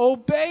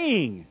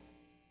obeying.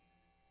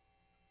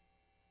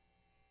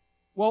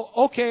 Well,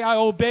 okay, I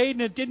obeyed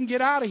and it didn't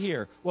get out of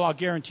here. Well, I'll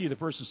guarantee you the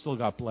person still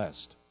got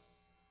blessed.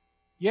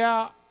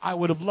 Yeah, I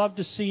would have loved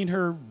to seen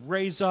her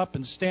raise up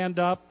and stand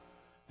up,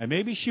 and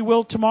maybe she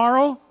will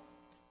tomorrow.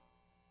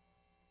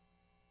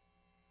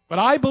 But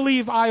I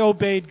believe I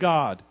obeyed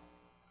God.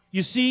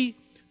 You see,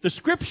 the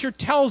Scripture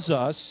tells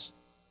us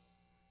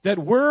that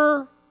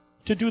we're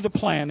to do the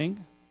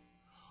planning,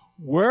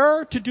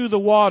 we're to do the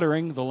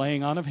watering, the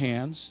laying on of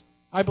hands.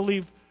 I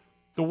believe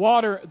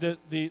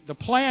the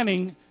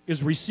planning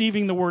is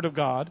receiving the Word of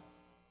God.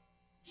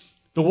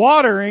 The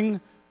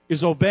watering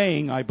is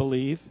obeying, I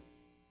believe.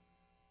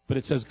 But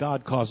it says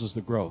God causes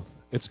the growth.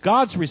 It's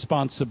God's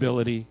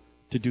responsibility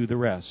to do the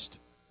rest.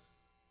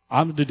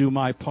 I'm to do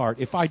my part.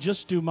 If I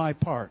just do my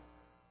part.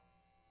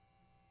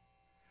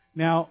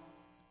 Now,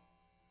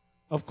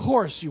 of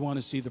course you want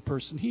to see the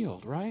person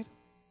healed, right?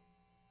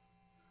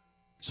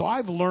 So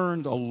I've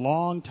learned a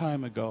long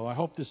time ago, I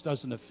hope this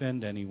doesn't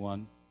offend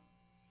anyone,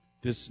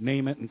 this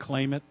name it and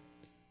claim it.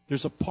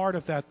 There's a part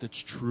of that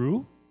that's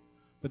true,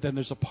 but then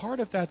there's a part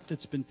of that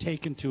that's been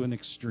taken to an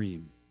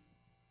extreme.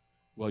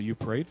 Well, you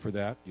prayed for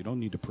that. You don't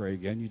need to pray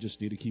again. You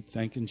just need to keep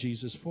thanking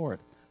Jesus for it.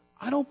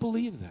 I don't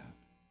believe that.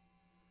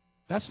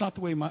 That's not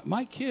the way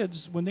my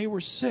kids, when they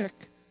were sick,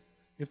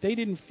 if they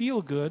didn't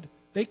feel good,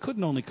 they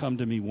couldn't only come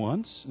to me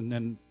once and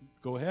then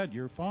go ahead,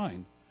 you're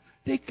fine.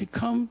 They could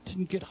come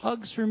and get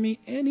hugs from me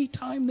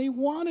anytime they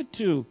wanted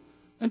to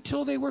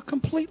until they were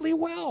completely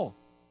well.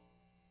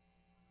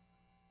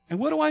 And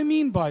what do I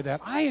mean by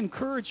that? I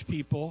encourage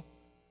people,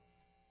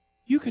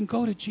 you can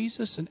go to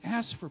Jesus and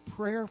ask for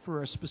prayer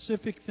for a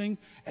specific thing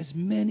as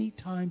many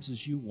times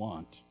as you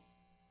want.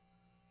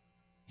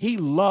 He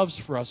loves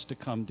for us to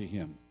come to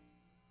Him.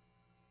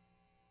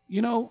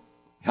 You know,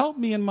 help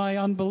me in my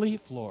unbelief,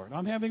 Lord.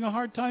 I'm having a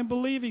hard time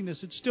believing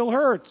this. It still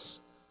hurts.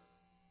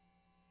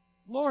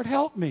 Lord,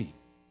 help me.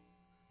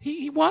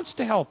 He wants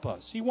to help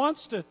us. He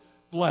wants to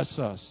bless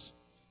us.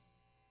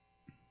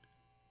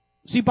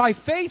 See, by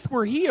faith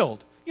we're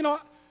healed. You know,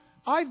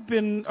 I've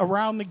been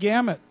around the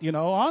gamut. You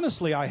know,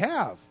 honestly, I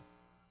have.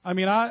 I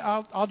mean,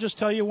 I'll just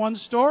tell you one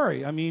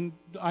story. I mean,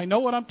 I know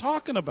what I'm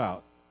talking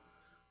about.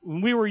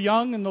 When we were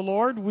young in the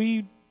Lord,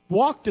 we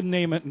walked in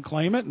name it and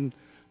claim it. And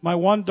my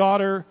one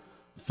daughter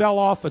fell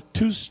off a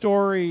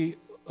 2-story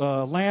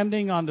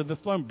landing onto the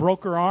floor and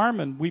broke her arm,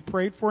 and we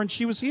prayed for her, and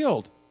she was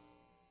healed.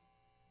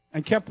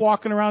 And kept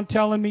walking around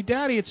telling me,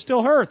 Daddy, it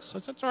still hurts. I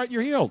said, that's all right,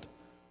 you're healed.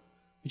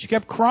 And she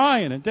kept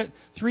crying. And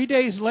 3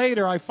 days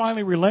later, I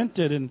finally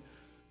relented and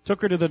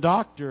took her to the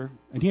doctor,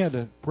 and he had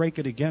to break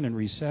it again and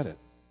reset it.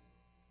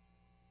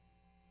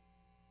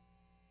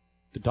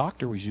 The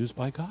doctor was used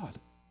by God.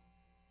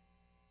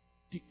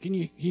 Can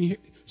you hear?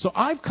 So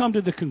I've come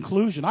to the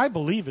conclusion, I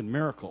believe in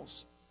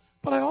miracles,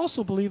 but I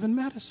also believe in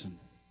medicine.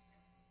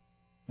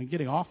 I'm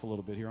getting off a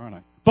little bit here, aren't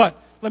I? But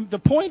the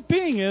point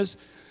being is,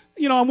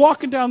 you know, I'm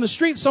walking down the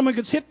street, someone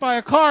gets hit by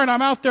a car, and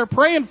I'm out there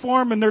praying for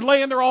them, and they're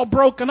laying there all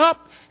broken up,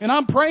 and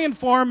I'm praying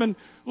for them, and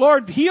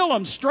Lord, heal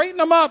them, straighten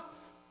them up.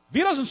 If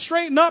he doesn't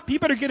straighten up, he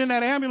better get in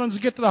that ambulance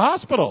and get to the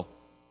hospital.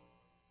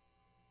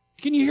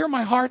 Can you hear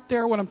my heart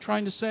there, what I'm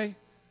trying to say?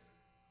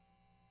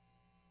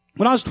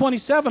 When I was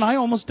 27, I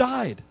almost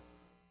died.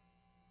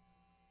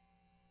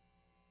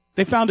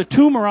 They found a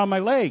tumor on my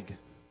leg,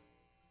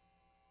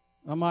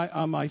 on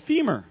my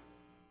femur.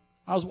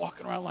 I was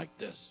walking around like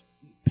this,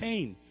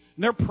 pain.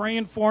 And they're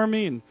praying for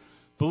me and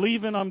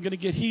believing I'm going to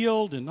get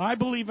healed, and I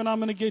believe I'm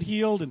going to get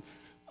healed, and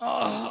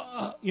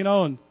you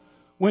know, and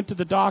went to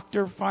the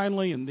doctor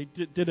finally, and they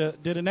did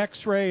an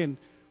X-ray, and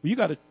well, you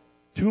got a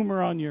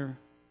tumor on your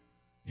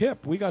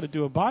hip. We got to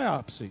do a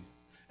biopsy.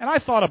 And I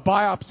thought a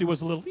biopsy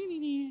was a little,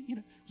 you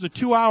know, it was a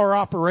 2-hour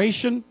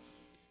operation,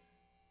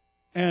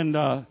 and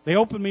they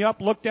opened me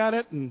up, looked at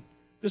it, and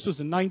this was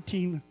in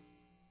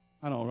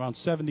around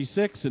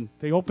 76, and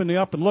they opened me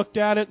up and looked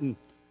at it, and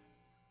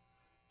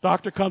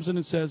doctor comes in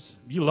and says,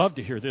 you love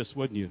to hear this,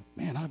 wouldn't you?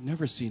 Man, I've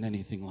never seen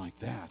anything like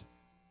that.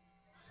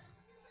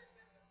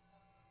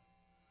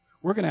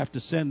 We're going to have to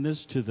send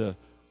this to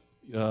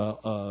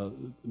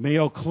the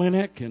Mayo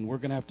Clinic, and we're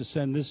going to have to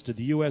send this to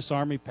the U.S.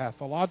 Army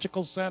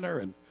Pathological Center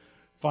and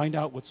find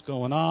out what's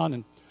going on.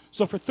 And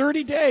So for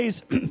 30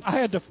 days, I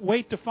had to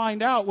wait to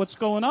find out what's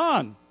going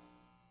on.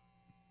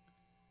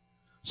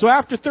 So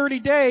after 30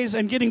 days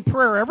and getting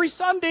prayer every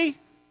Sunday,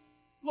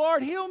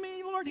 Lord, heal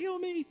me, Lord, heal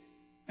me.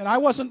 And I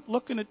wasn't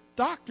looking at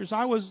doctors.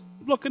 I was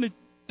looking at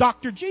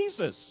Dr.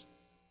 Jesus.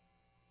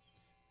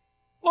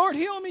 Lord,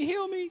 heal me,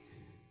 heal me.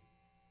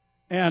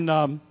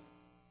 And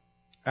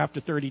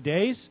after 30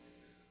 days,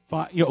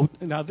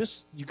 now this,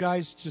 you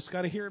guys just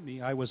got to hear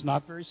me. I was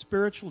not very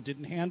spiritual,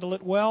 didn't handle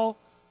it well.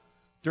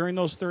 During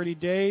those 30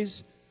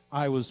 days,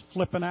 I was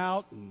flipping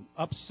out and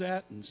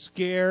upset and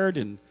scared.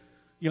 And,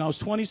 I was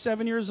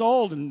 27 years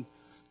old and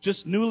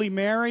just newly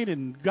married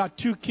and got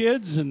 2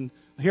 kids. And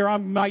here I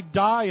might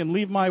die and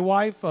leave my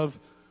wife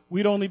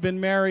we'd only been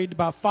married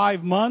about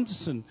 5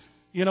 months. And,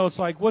 it's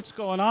like, what's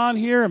going on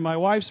here? And my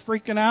wife's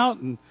freaking out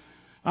and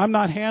I'm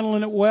not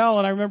handling it well.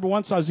 And I remember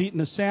once I was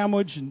eating a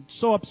sandwich and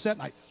so upset,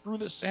 and I threw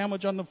the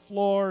sandwich on the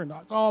floor, and I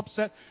was all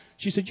upset.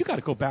 She said, you got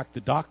to go back to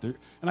the doctor.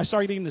 And I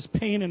started getting this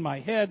pain in my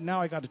head. And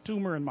now I got a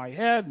tumor in my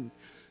head. And,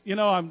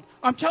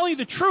 I'm telling you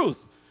the truth.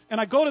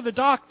 And I go to the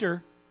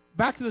doctor,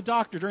 back to the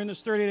doctor during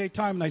this 30-day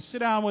time, and I sit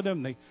down with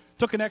him. They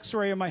took an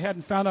x-ray of my head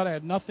and found out I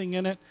had nothing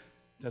in it.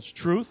 That's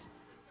truth.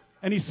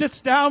 And he sits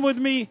down with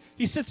me.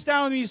 He says,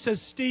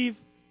 Steve,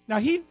 now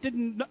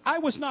I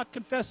was not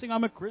confessing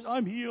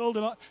I'm healed.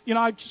 And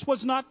I just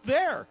was not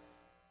there.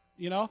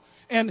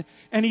 And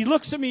he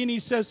looks at me and he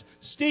says,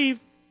 Steve,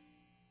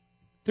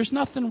 there's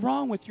nothing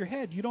wrong with your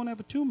head. You don't have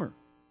a tumor.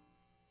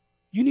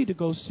 You need to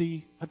go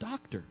see a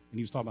doctor. And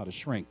he was talking about a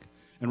shrink.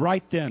 And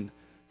right then,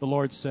 the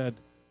Lord said,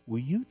 will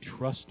you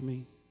trust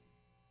me?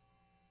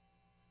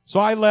 So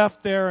I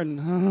left there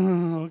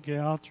and, okay,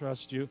 I'll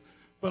trust you.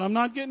 But I'm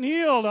not getting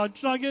healed. I'm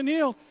just not getting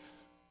healed.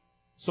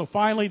 So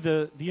finally,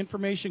 the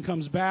information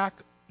comes back,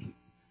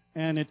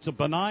 and it's a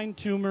benign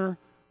tumor,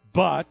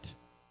 but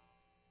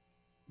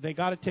they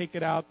got to take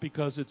it out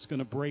because it's going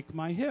to break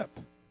my hip.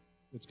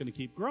 It's going to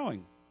keep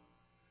growing.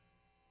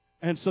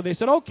 And so they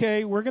said,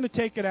 okay, we're going to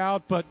take it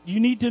out, but you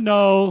need to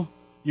know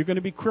you're going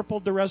to be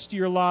crippled the rest of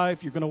your life.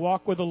 You're going to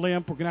walk with a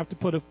limp. We're going to have to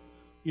put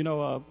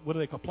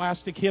a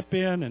plastic hip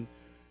in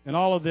and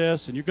all of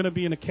this. And you're going to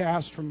be in a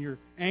cast from your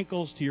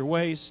ankles to your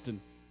waist.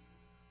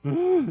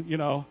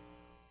 And,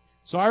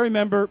 So I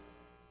remember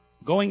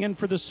going in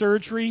for the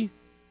surgery.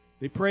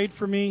 They prayed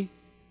for me.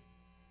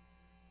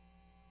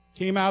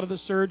 Came out of the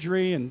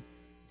surgery, and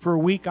for a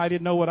week I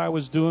didn't know what I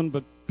was doing,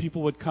 but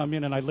people would come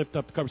in and I'd lift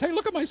up the covers. Hey,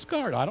 look at my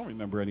scar. I don't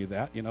remember any of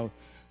that.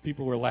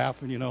 People were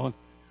laughing, and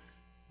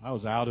I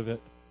was out of it.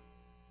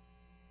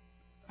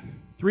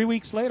 3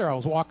 weeks later, I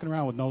was walking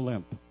around with no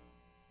limp.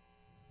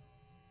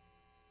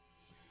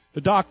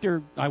 The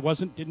doctor,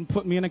 didn't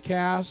put me in a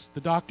cast.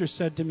 The doctor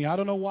said to me, I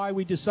don't know why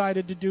we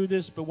decided to do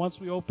this, but once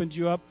we opened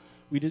you up,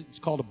 it's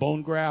called a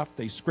bone graft.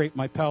 They scraped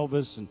my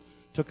pelvis and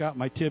took out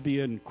my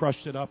tibia and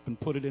crushed it up and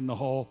put it in the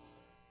hole.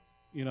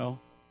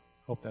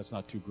 Hope that's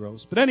not too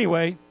gross. But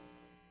anyway,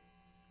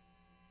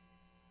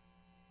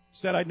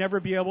 said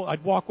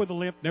I'd walk with a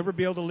limp, never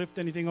be able to lift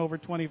anything over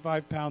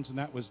 25 pounds, and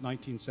that was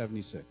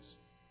 1976.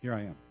 Here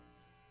I am.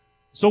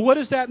 So what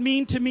does that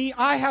mean to me?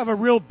 I have a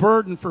real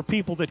burden for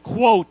people that,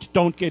 quote,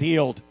 don't get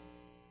healed.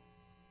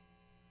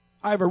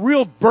 I have a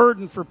real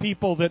burden for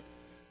people that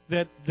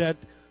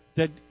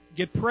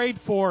get prayed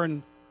for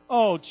and,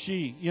 oh,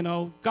 gee,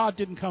 God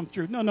didn't come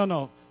through.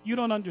 No. You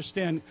don't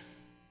understand.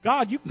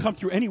 God, you can come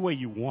through any way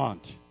you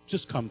want.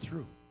 Just come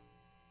through.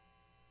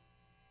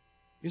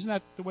 Isn't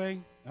that the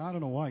way? I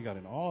don't know why I got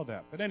into all of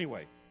that. But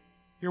anyway,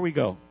 here we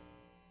go.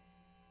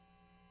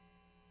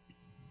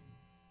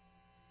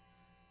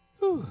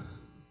 Whew.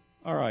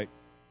 All right.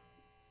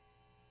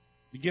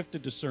 The gift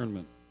of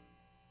discernment.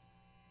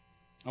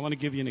 I want to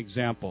give you an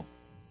example.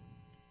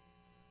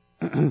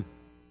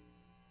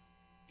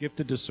 Gift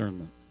of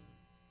discernment.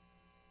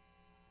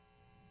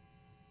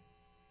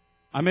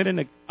 I'm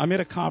at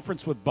a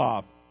conference with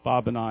Bob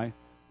and I.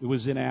 It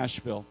was in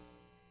Asheville.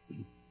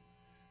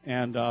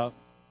 And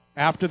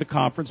after the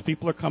conference,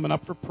 people are coming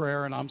up for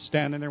prayer, and I'm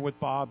standing there with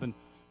Bob, and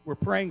we're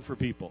praying for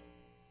people.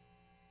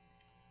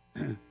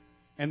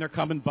 And they're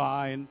coming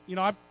by, and,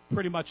 I'm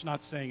pretty much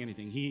not saying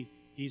anything.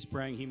 He's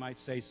praying. He might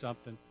say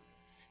something.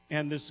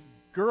 And this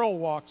girl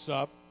walks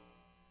up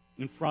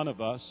in front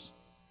of us,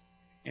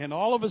 and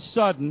all of a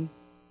sudden,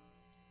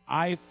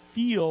 I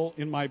feel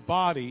in my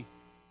body,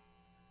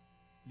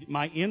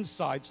 my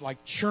insides like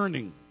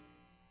churning.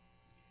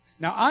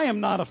 Now, I am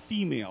not a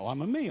female.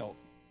 I'm a male,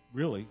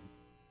 really.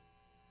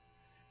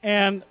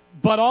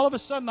 But all of a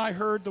sudden, I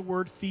heard the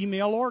word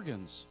female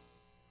organs.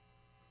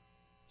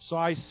 So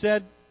I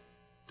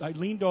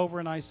leaned over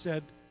and I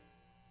said,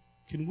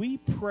 can we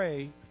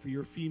pray for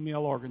your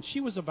female organs?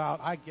 She was about,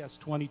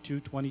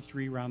 22,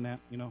 23, around that,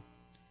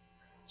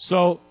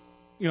 So,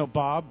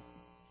 Bob,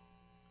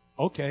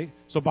 okay.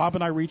 So Bob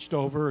and I reached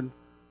over and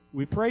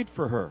we prayed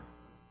for her.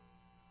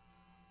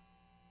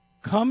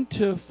 Come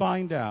to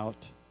find out,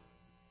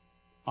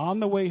 on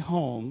the way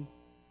home,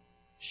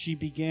 she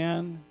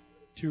began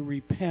to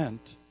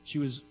repent.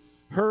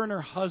 Her and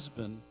her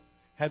husband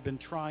had been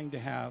trying to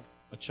have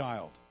a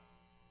child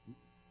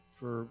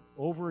for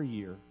over a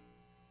year.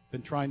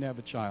 been trying to have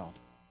a child.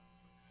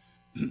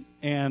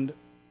 And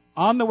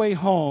on the way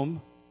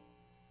home,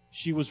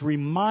 she was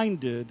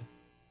reminded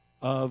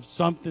of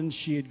something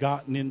she had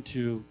gotten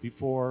into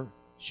before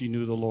she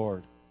knew the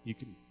Lord.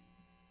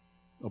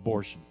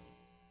 Abortion.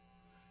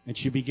 And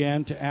she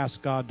began to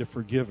ask God to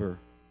forgive her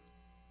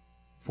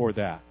for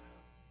that.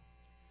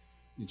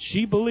 And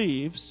she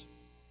believes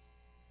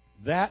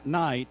that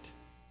night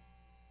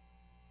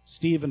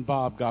Steve and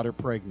Bob got her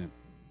pregnant.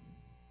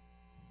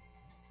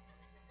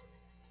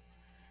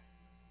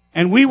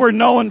 And we were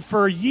known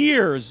for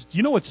years. Do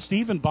you know what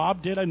Steve and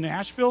Bob did in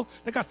Nashville?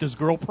 They got this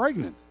girl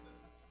pregnant.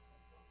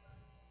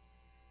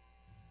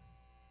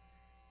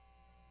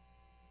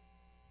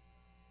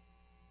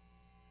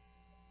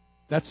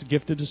 That's the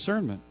gift of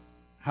discernment,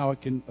 how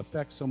it can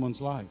affect someone's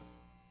life.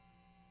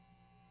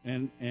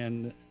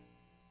 And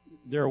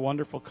they're a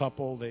wonderful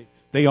couple.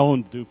 They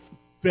owned the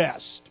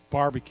best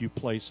barbecue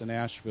place in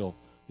Asheville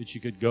that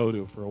you could go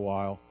to for a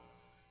while.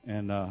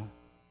 And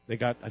they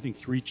got, I think,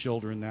 3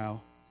 children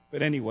now.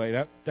 But anyway,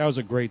 that was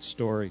a great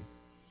story.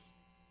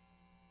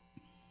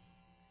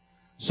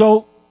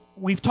 So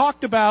we've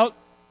talked about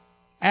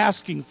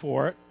asking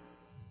for it.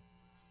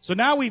 So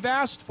now we've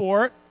asked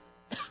for it.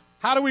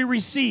 How do we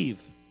receive?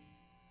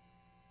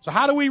 So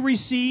how do we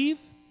receive?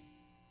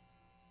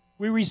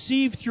 We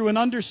receive through an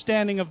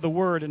understanding of the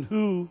Word and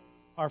who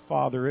our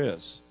Father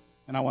is.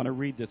 And I want to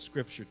read that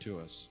scripture to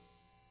us.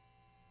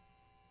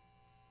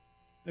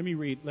 Let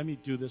me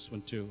do this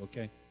one too,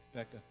 okay,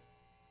 Becca?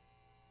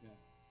 Yeah.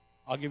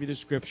 I'll give you the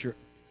scripture.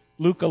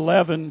 Luke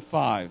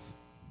 11:5.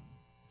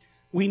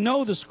 We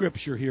know the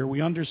scripture here.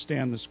 We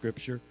understand the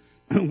scripture.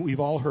 We've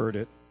all heard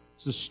it.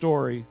 It's a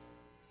story.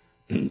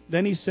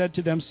 Then he said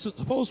to them,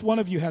 suppose one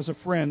of you has a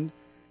friend,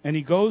 and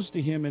he goes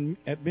to him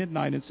at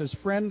midnight and says,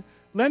 friend,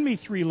 lend me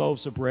 3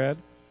 loaves of bread,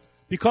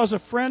 because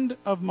a friend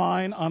of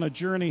mine on a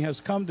journey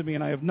has come to me,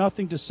 and I have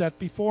nothing to set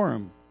before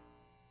him.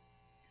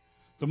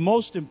 The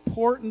most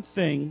important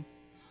thing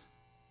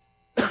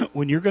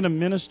when you're going to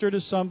minister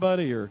to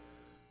somebody, or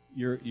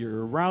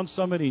you're around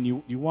somebody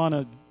and you want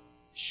to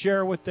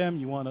share with them,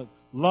 you want to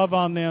love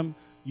on them,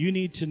 you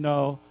need to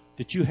know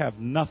that you have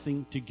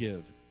nothing to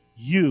give.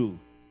 You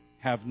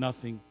have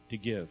nothing to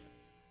give.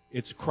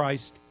 It's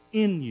Christ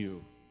in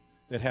you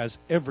that has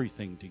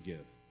everything to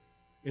give.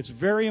 It's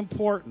very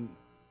important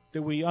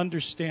that we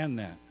understand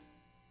that.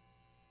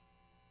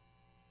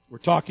 We're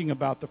talking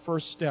about the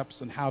first steps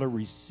on how to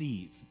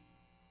receive.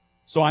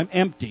 So I'm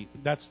empty.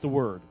 That's the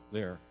word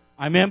there.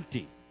 I'm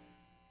empty.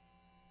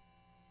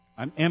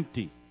 I'm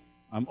empty.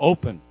 I'm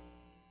open.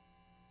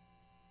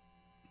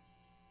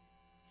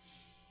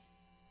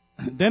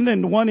 Then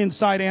the one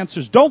inside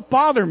answers, don't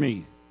bother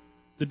me.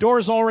 The door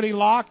is already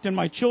locked and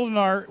my children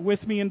are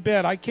with me in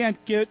bed. I can't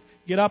get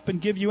up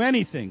and give you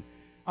anything.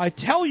 I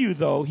tell you,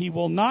 though, he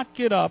will not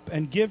get up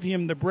and give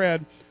him the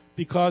bread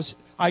because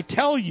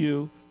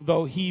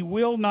he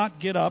will not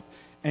get up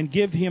and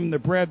give him the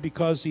bread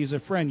because he's a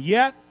friend.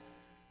 Yet,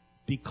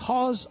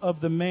 because of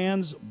the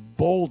man's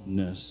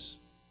boldness,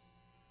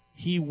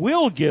 he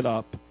will get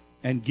up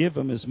and give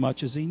him as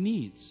much as he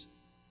needs.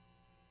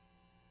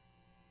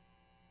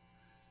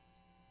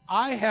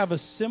 I have a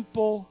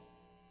simple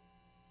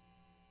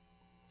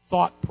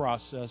thought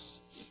process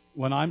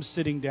when I'm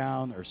sitting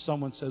down or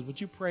someone says,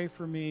 would you pray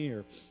for me?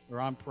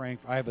 Or I'm praying.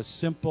 I have a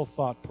simple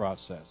thought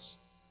process.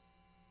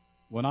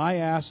 When I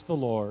ask the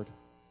Lord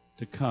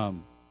to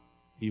come,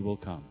 he will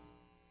come.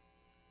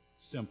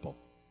 Simple.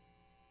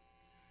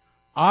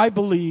 I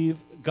believe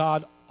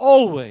God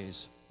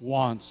always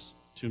wants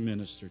to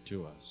minister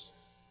to us.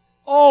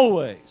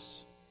 Always.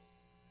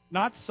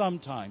 Not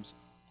sometimes.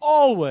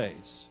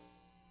 Always.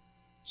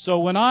 So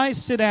when I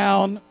sit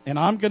down and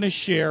I'm going to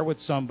share with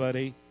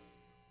somebody,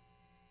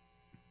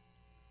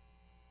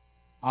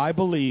 I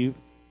believe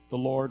the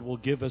Lord will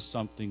give us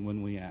something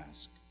when we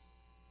ask.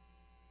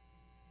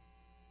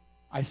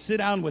 I sit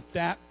down with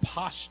that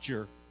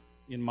posture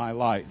in my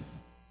life.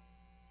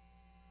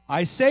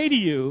 I say to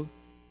you,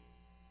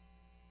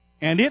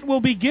 and it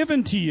will be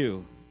given to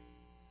you.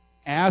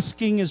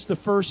 Asking is the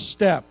first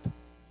step.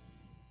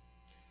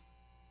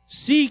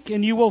 Seek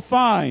and you will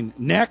find.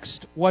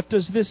 Next, what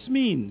does this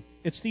mean?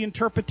 It's the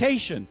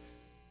interpretation.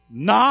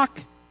 Knock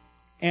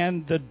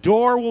and the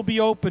door will be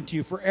open to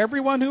you. For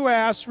everyone who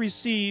asks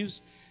receives,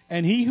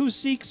 and he who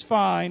seeks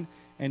finds,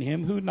 and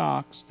him who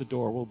knocks the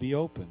door will be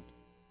opened.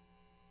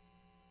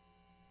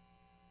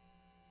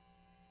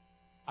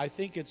 I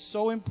think it's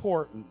so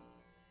important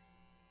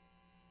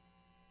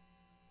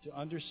to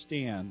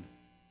understand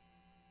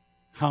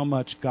how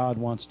much God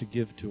wants to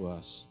give to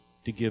us,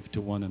 to give to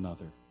one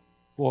another.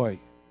 Boy,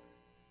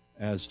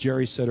 as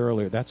Jerry said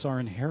earlier, that's our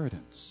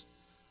inheritance.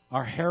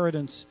 Our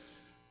inheritance,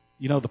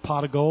 you know, the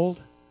pot of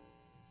gold,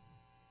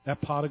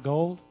 that pot of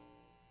gold.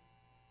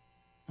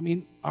 I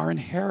mean, our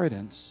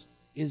inheritance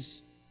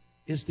is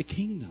the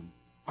kingdom.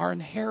 Our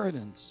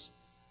inheritance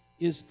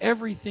is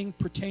everything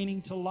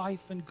pertaining to life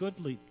and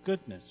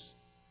goodness.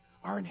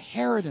 Our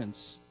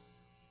inheritance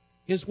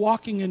is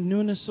walking in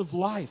newness of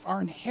life.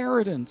 Our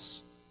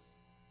inheritance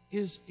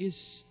is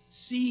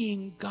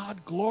seeing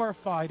God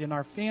glorified in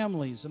our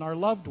families and our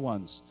loved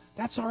ones.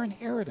 That's our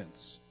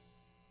inheritance.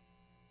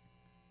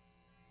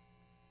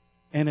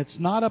 And it's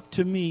not up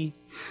to me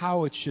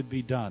how it should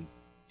be done.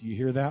 Do you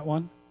hear that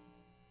one?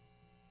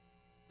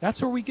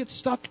 That's where we get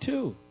stuck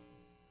too.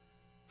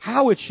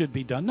 How it should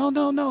be done.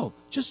 No.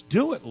 Just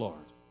do it, Lord.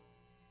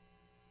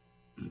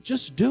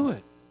 Just do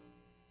it.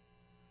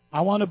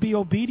 I want to be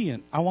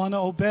obedient. I want to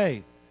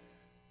obey.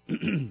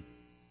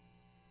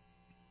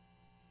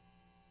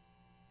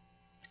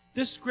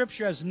 This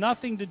scripture has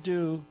nothing to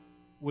do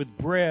with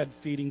bread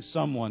feeding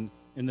someone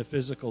in the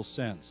physical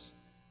sense.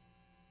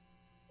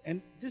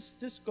 And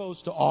this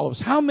goes to all of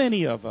us. How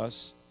many of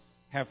us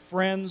have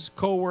friends,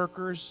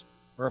 co-workers,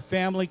 or a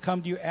family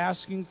come to you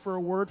asking for a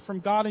word from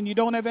God and you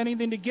don't have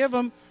anything to give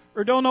them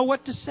or don't know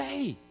what to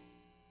say?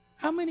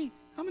 How many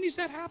has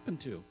that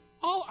happened to?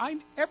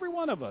 Every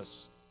one of us.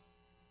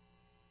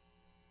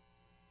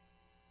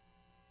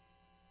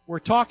 We're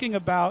talking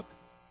about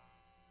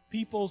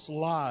people's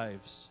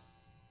lives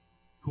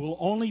who will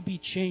only be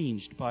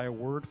changed by a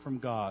word from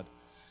God,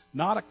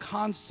 not a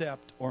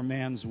concept or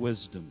man's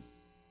wisdom.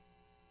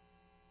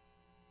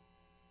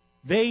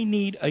 They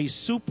need a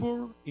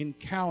supernatural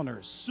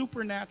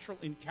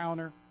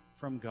encounter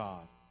from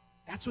God.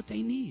 That's what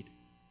they need.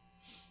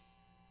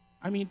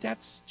 I mean,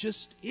 that's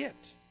just it.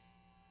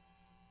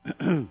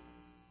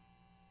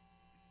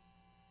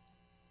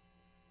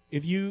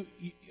 If you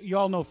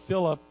all know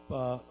Philip,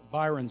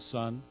 Byron's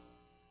son,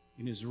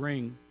 in his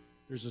ring,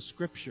 there's a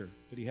scripture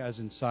that he has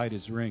inside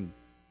his ring.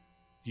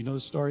 Do you know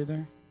the story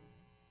there?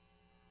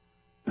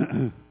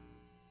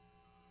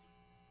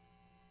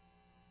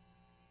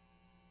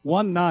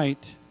 One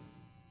night,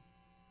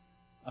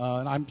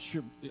 and I'm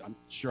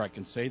sure I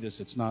can say this.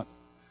 It's not.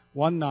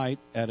 One night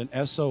at an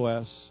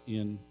SOS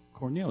in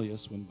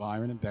Cornelius, when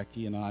Byron and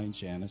Becky and I and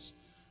Janice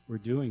were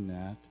doing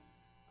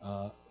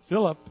that,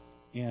 Philip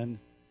and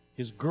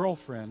his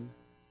girlfriend,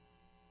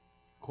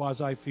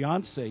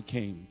 quasi-fiance,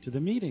 came to the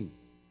meeting.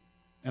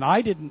 And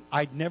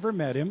I'd never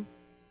met him,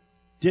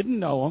 didn't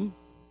know him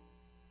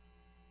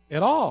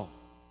at all.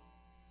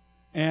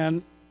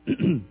 And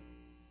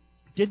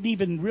didn't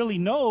even really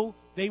know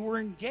they were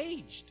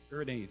engaged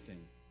or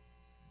anything.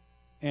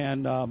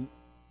 And I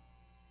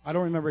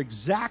don't remember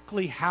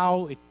exactly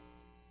how it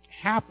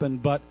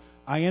happened, but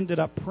I ended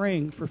up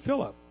praying for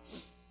Philip.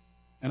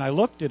 And I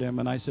looked at him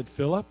and I said,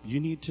 Philip, you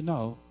need to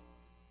know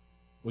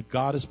what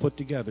God has put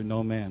together,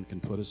 no man can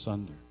put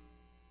asunder.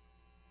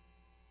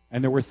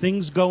 And there were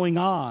things going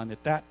on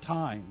at that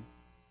time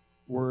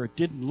where it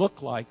didn't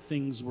look like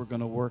things were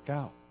going to work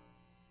out.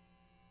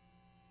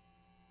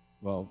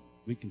 Well,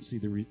 we can see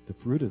the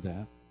fruit of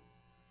that.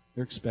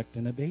 They're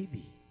expecting a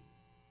baby.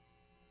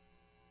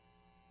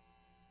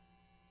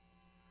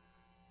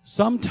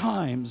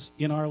 Sometimes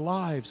in our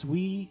lives,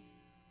 we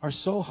are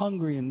so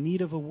hungry in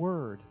need of a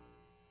word.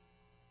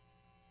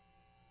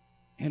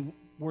 And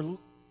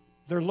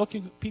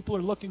people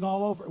are looking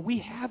all over. We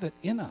have it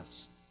in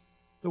us.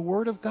 The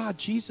Word of God,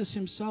 Jesus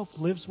Himself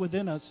lives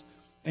within us,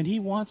 and He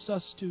wants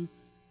us to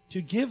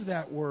give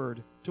that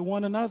word to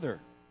one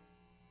another.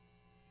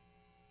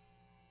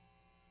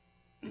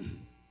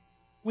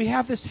 We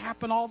have this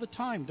happen all the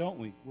time, don't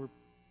we? Where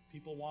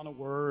people want a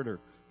word or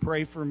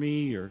pray for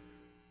me, or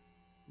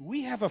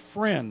we have a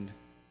friend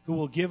who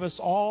will give us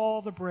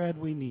all the bread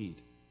we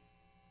need.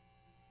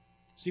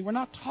 See, we're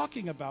not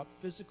talking about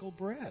physical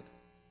bread.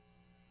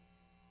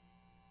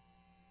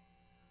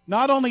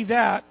 Not only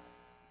that,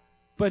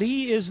 but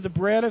He is the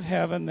bread of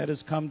heaven that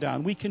has come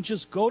down. We can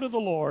just go to the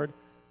Lord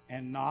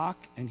and knock,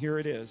 and here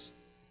it is,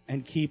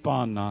 and keep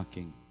on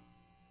knocking.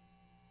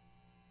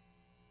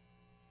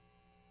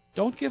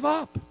 Don't give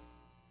up.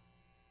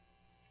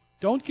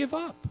 Don't give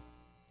up.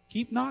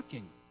 Keep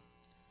knocking.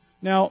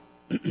 Now,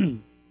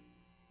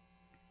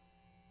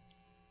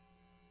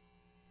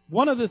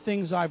 one of the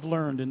things I've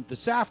learned, and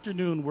this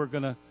afternoon we're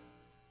going to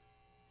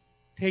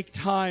take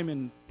time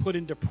and put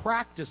into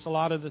practice a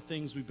lot of the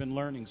things we've been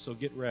learning, so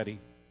get ready.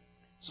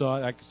 So,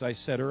 like I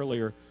said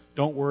earlier,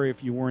 don't worry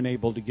if you weren't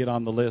able to get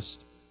on the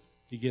list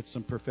to get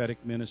some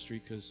prophetic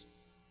ministry, because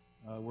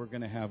we're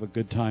going to have a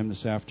good time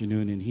this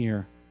afternoon in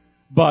here.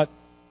 But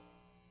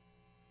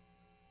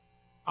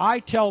I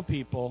tell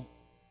people,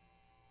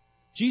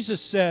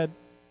 Jesus said,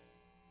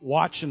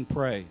 watch and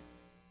pray.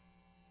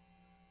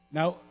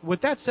 Now,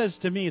 what that says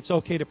to me, it's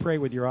okay to pray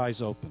with your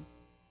eyes open.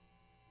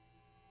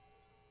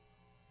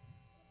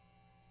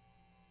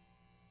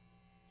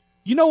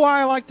 You know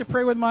why I like to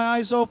pray with my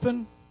eyes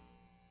open?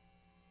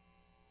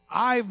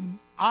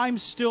 I'm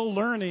still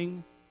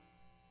learning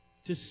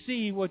to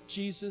see what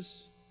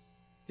Jesus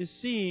is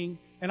seeing,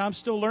 and I'm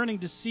still learning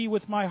to see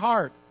with my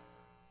heart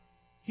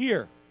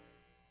here.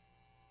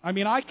 I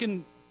mean, I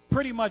can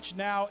pretty much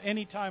now,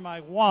 anytime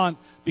I want,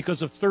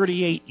 because of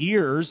 38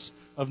 years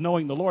of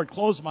knowing the Lord,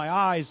 close my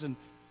eyes and,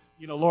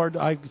 Lord,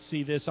 I could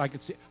see this, I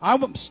could see.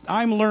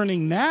 I'm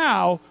learning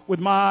now with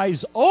my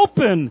eyes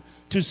open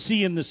to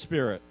see in the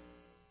Spirit.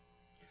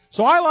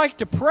 So I like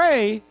to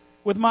pray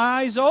with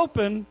my eyes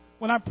open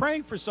when I'm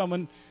praying for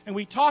someone, and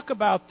we talk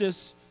about this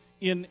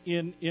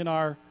in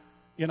our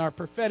in our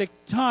prophetic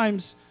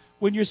times,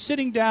 when you're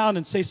sitting down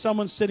and say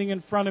someone's sitting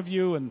in front of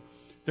you and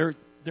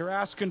they're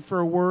asking for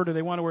a word or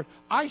they want a word,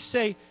 I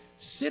say,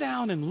 sit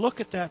down and look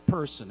at that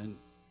person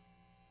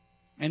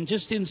and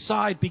just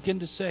inside begin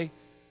to say,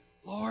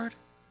 Lord,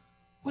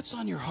 what's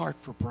on your heart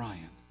for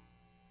Brian?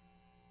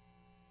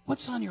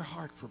 What's on your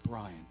heart for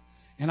Brian?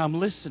 And I'm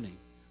listening.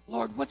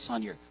 Lord, what's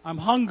on your... I'm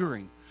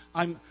hungering.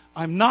 I'm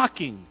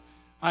knocking.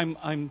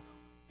 And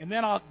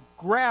then I'll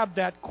grab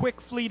that quick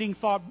fleeting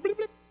thought blip,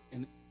 blip,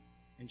 and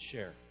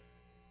share.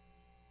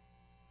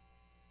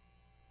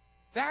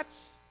 That's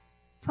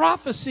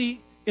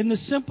prophecy in the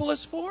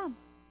simplest form.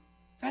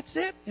 That's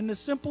it, in the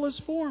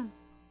simplest form.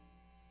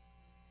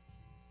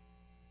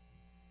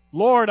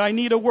 Lord, I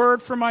need a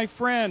word for my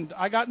friend.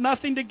 I got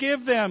nothing to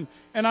give them,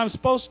 and I'm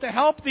supposed to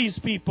help these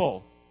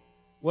people.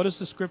 What does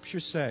the Scripture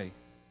say?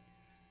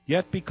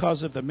 Yet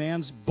because of the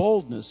man's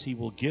boldness, he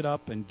will get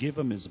up and give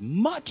him as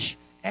much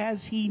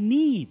as he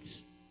needs.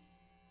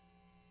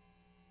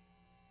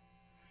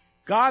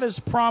 God has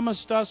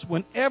promised us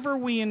whenever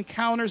we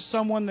encounter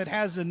someone that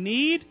has a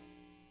need,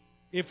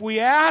 if we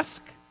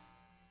ask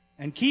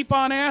and keep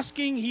on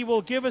asking, He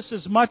will give us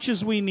as much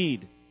as we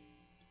need.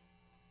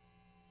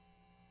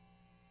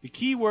 The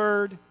key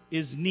word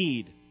is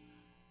need,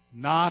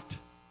 not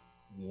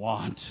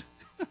want.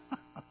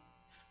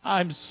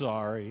 I'm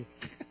sorry.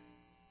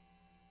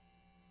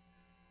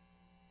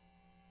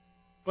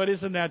 But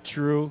isn't that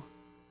true?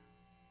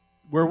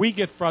 Where we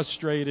get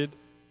frustrated.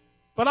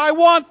 But I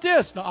want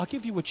this. No, I'll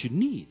give you what you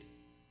need,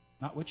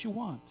 not what you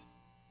want.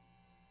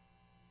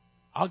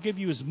 I'll give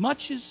you as much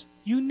as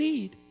you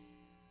need,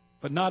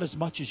 but not as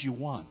much as you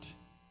want.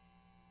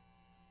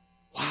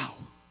 Wow.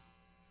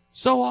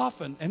 So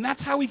often. And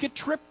that's how we get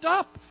tripped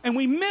up. And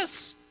we miss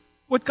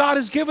what God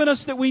has given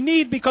us that we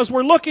need because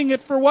we're looking at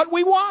for what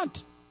we want.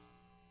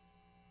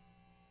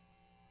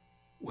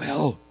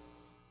 Well,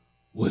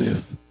 what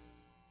if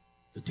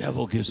the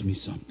devil gives me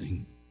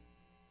something?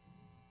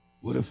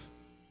 What if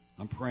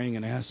I'm praying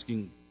and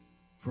asking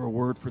for a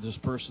word for this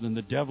person and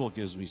the devil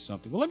gives me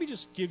something? Well, let me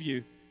just give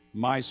you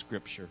my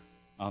scripture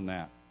on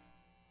that.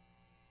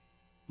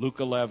 Luke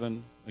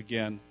 11,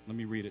 again, let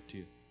me read it to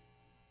you.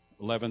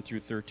 11 through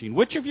 13.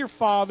 Which of your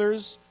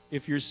fathers,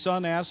 if your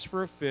son asks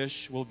for a fish,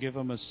 will give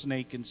him a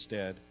snake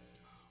instead?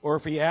 Or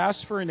if he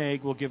asks for an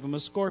egg, will give him a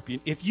scorpion?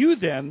 If you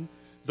then,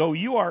 though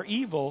you are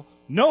evil,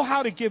 know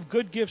how to give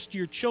good gifts to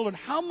your children,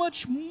 how much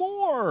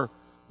more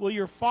will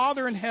your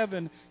Father in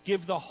heaven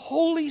give the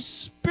Holy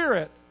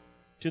Spirit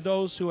to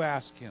those who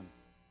ask Him?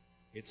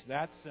 It's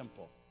that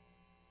simple.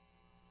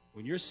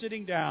 When you're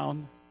sitting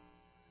down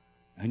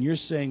and you're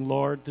saying,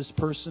 Lord, this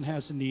person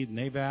has a need and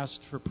they've asked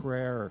for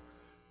prayer,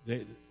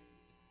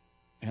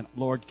 and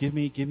Lord, give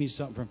me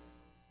something from,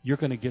 you're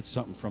going to get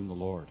something from the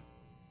Lord.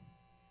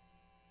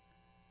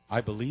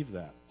 I believe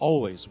that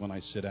always when I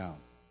sit down.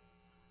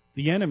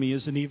 The enemy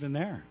isn't even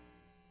there.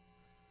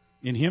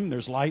 In Him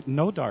there's light and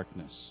no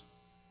darkness.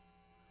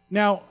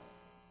 Now,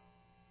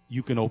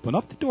 you can open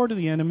up the door to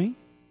the enemy.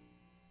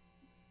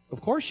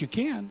 Of course you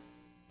can.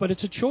 But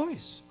it's a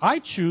choice. I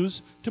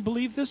choose to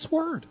believe this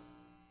word.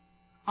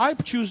 I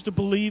choose to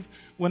believe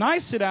when I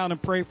sit down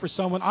and pray for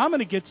someone, I'm going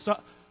to get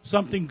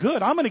something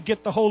good. I'm going to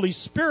get the Holy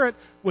Spirit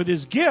with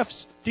His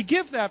gifts to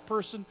give that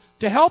person,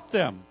 to help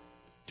them,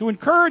 to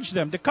encourage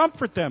them, to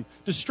comfort them,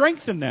 to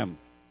strengthen them.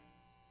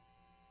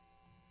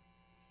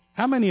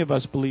 How many of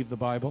us believe the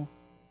Bible?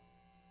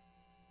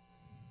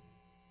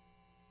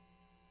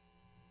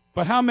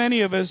 But how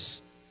many of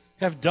us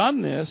have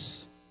done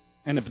this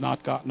and have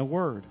not gotten a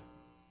word?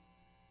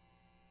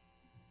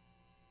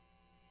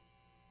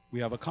 We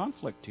have a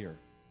conflict here.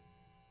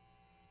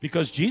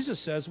 Because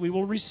Jesus says we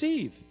will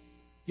receive.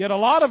 Yet a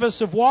lot of us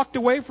have walked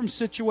away from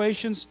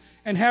situations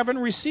and haven't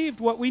received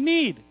what we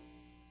need.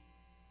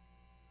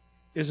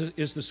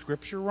 Is the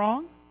Scripture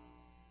wrong?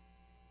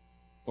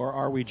 Or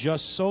are we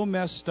just so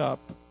messed up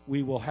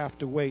we will have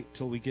to wait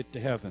till we get to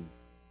heaven?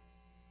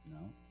 No.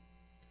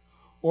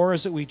 Or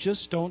is it we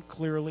just don't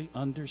clearly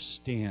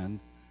understand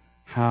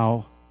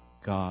how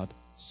God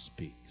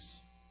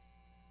speaks?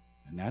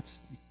 And that's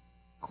the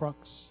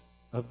crux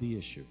of the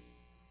issue.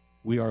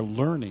 We are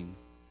learning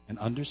and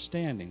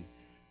understanding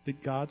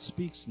that God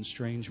speaks in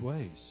strange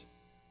ways.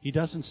 He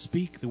doesn't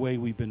speak the way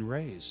we've been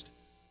raised.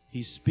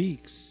 He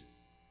speaks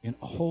in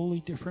a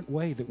wholly different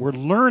way that we're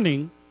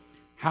learning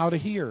how to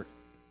hear.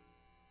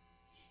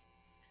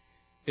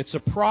 It's a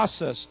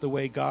process the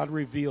way God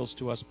reveals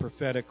to us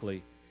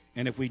prophetically.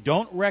 And if we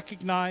don't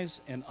recognize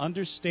and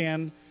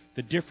understand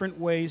the different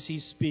ways He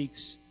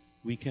speaks,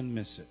 we can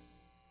miss it.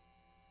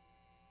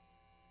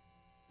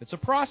 It's a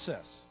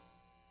process.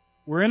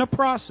 We're in a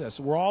process.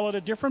 We're all at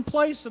a different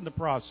place in the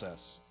process.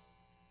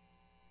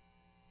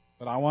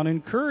 But I want to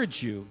encourage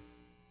you.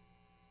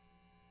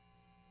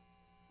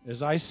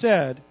 As I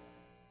said,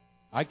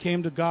 I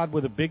came to God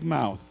with a big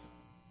mouth.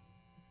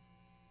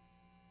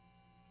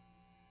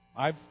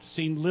 I've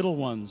seen little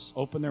ones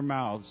open their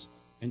mouths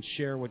and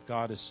share what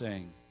God is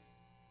saying.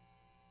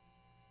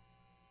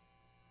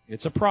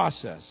 It's a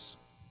process.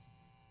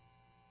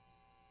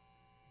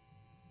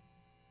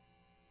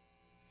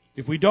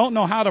 If we don't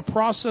know how to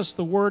process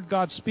the Word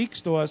God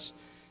speaks to us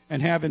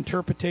and have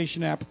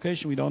interpretation and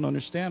application, we don't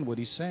understand what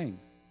He's saying.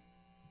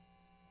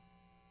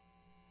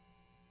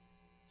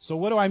 So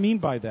what do I mean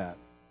by that?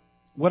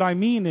 What I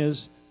mean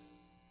is,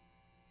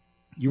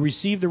 you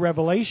receive the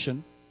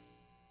revelation,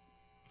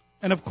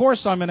 and of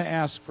course I'm going to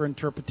ask for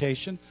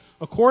interpretation.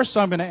 Of course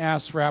I'm going to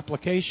ask for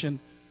application.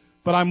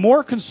 But I'm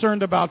more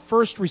concerned about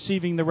first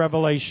receiving the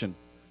revelation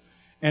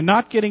and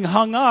not getting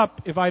hung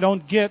up if I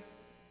don't get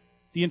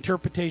the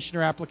interpretation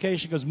or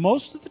application. Because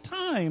most of the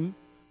time,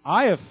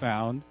 I have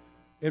found,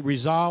 it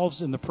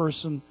resolves in the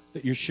person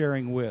that you're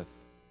sharing with.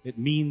 It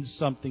means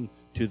something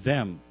to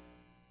them.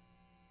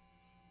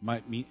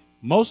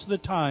 Most of the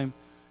time,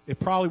 it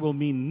probably will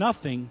mean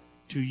nothing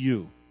to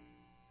you.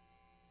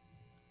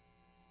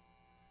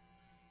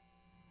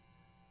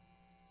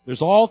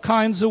 There's all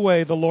kinds of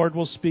ways the Lord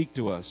will speak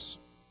to us.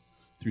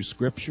 Through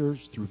scriptures,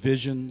 through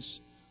visions,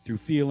 through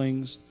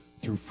feelings,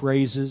 through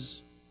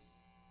phrases.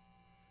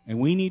 And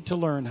we need to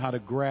learn how to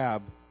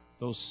grab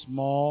those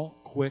small,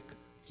 quick,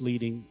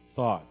 fleeting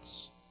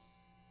thoughts.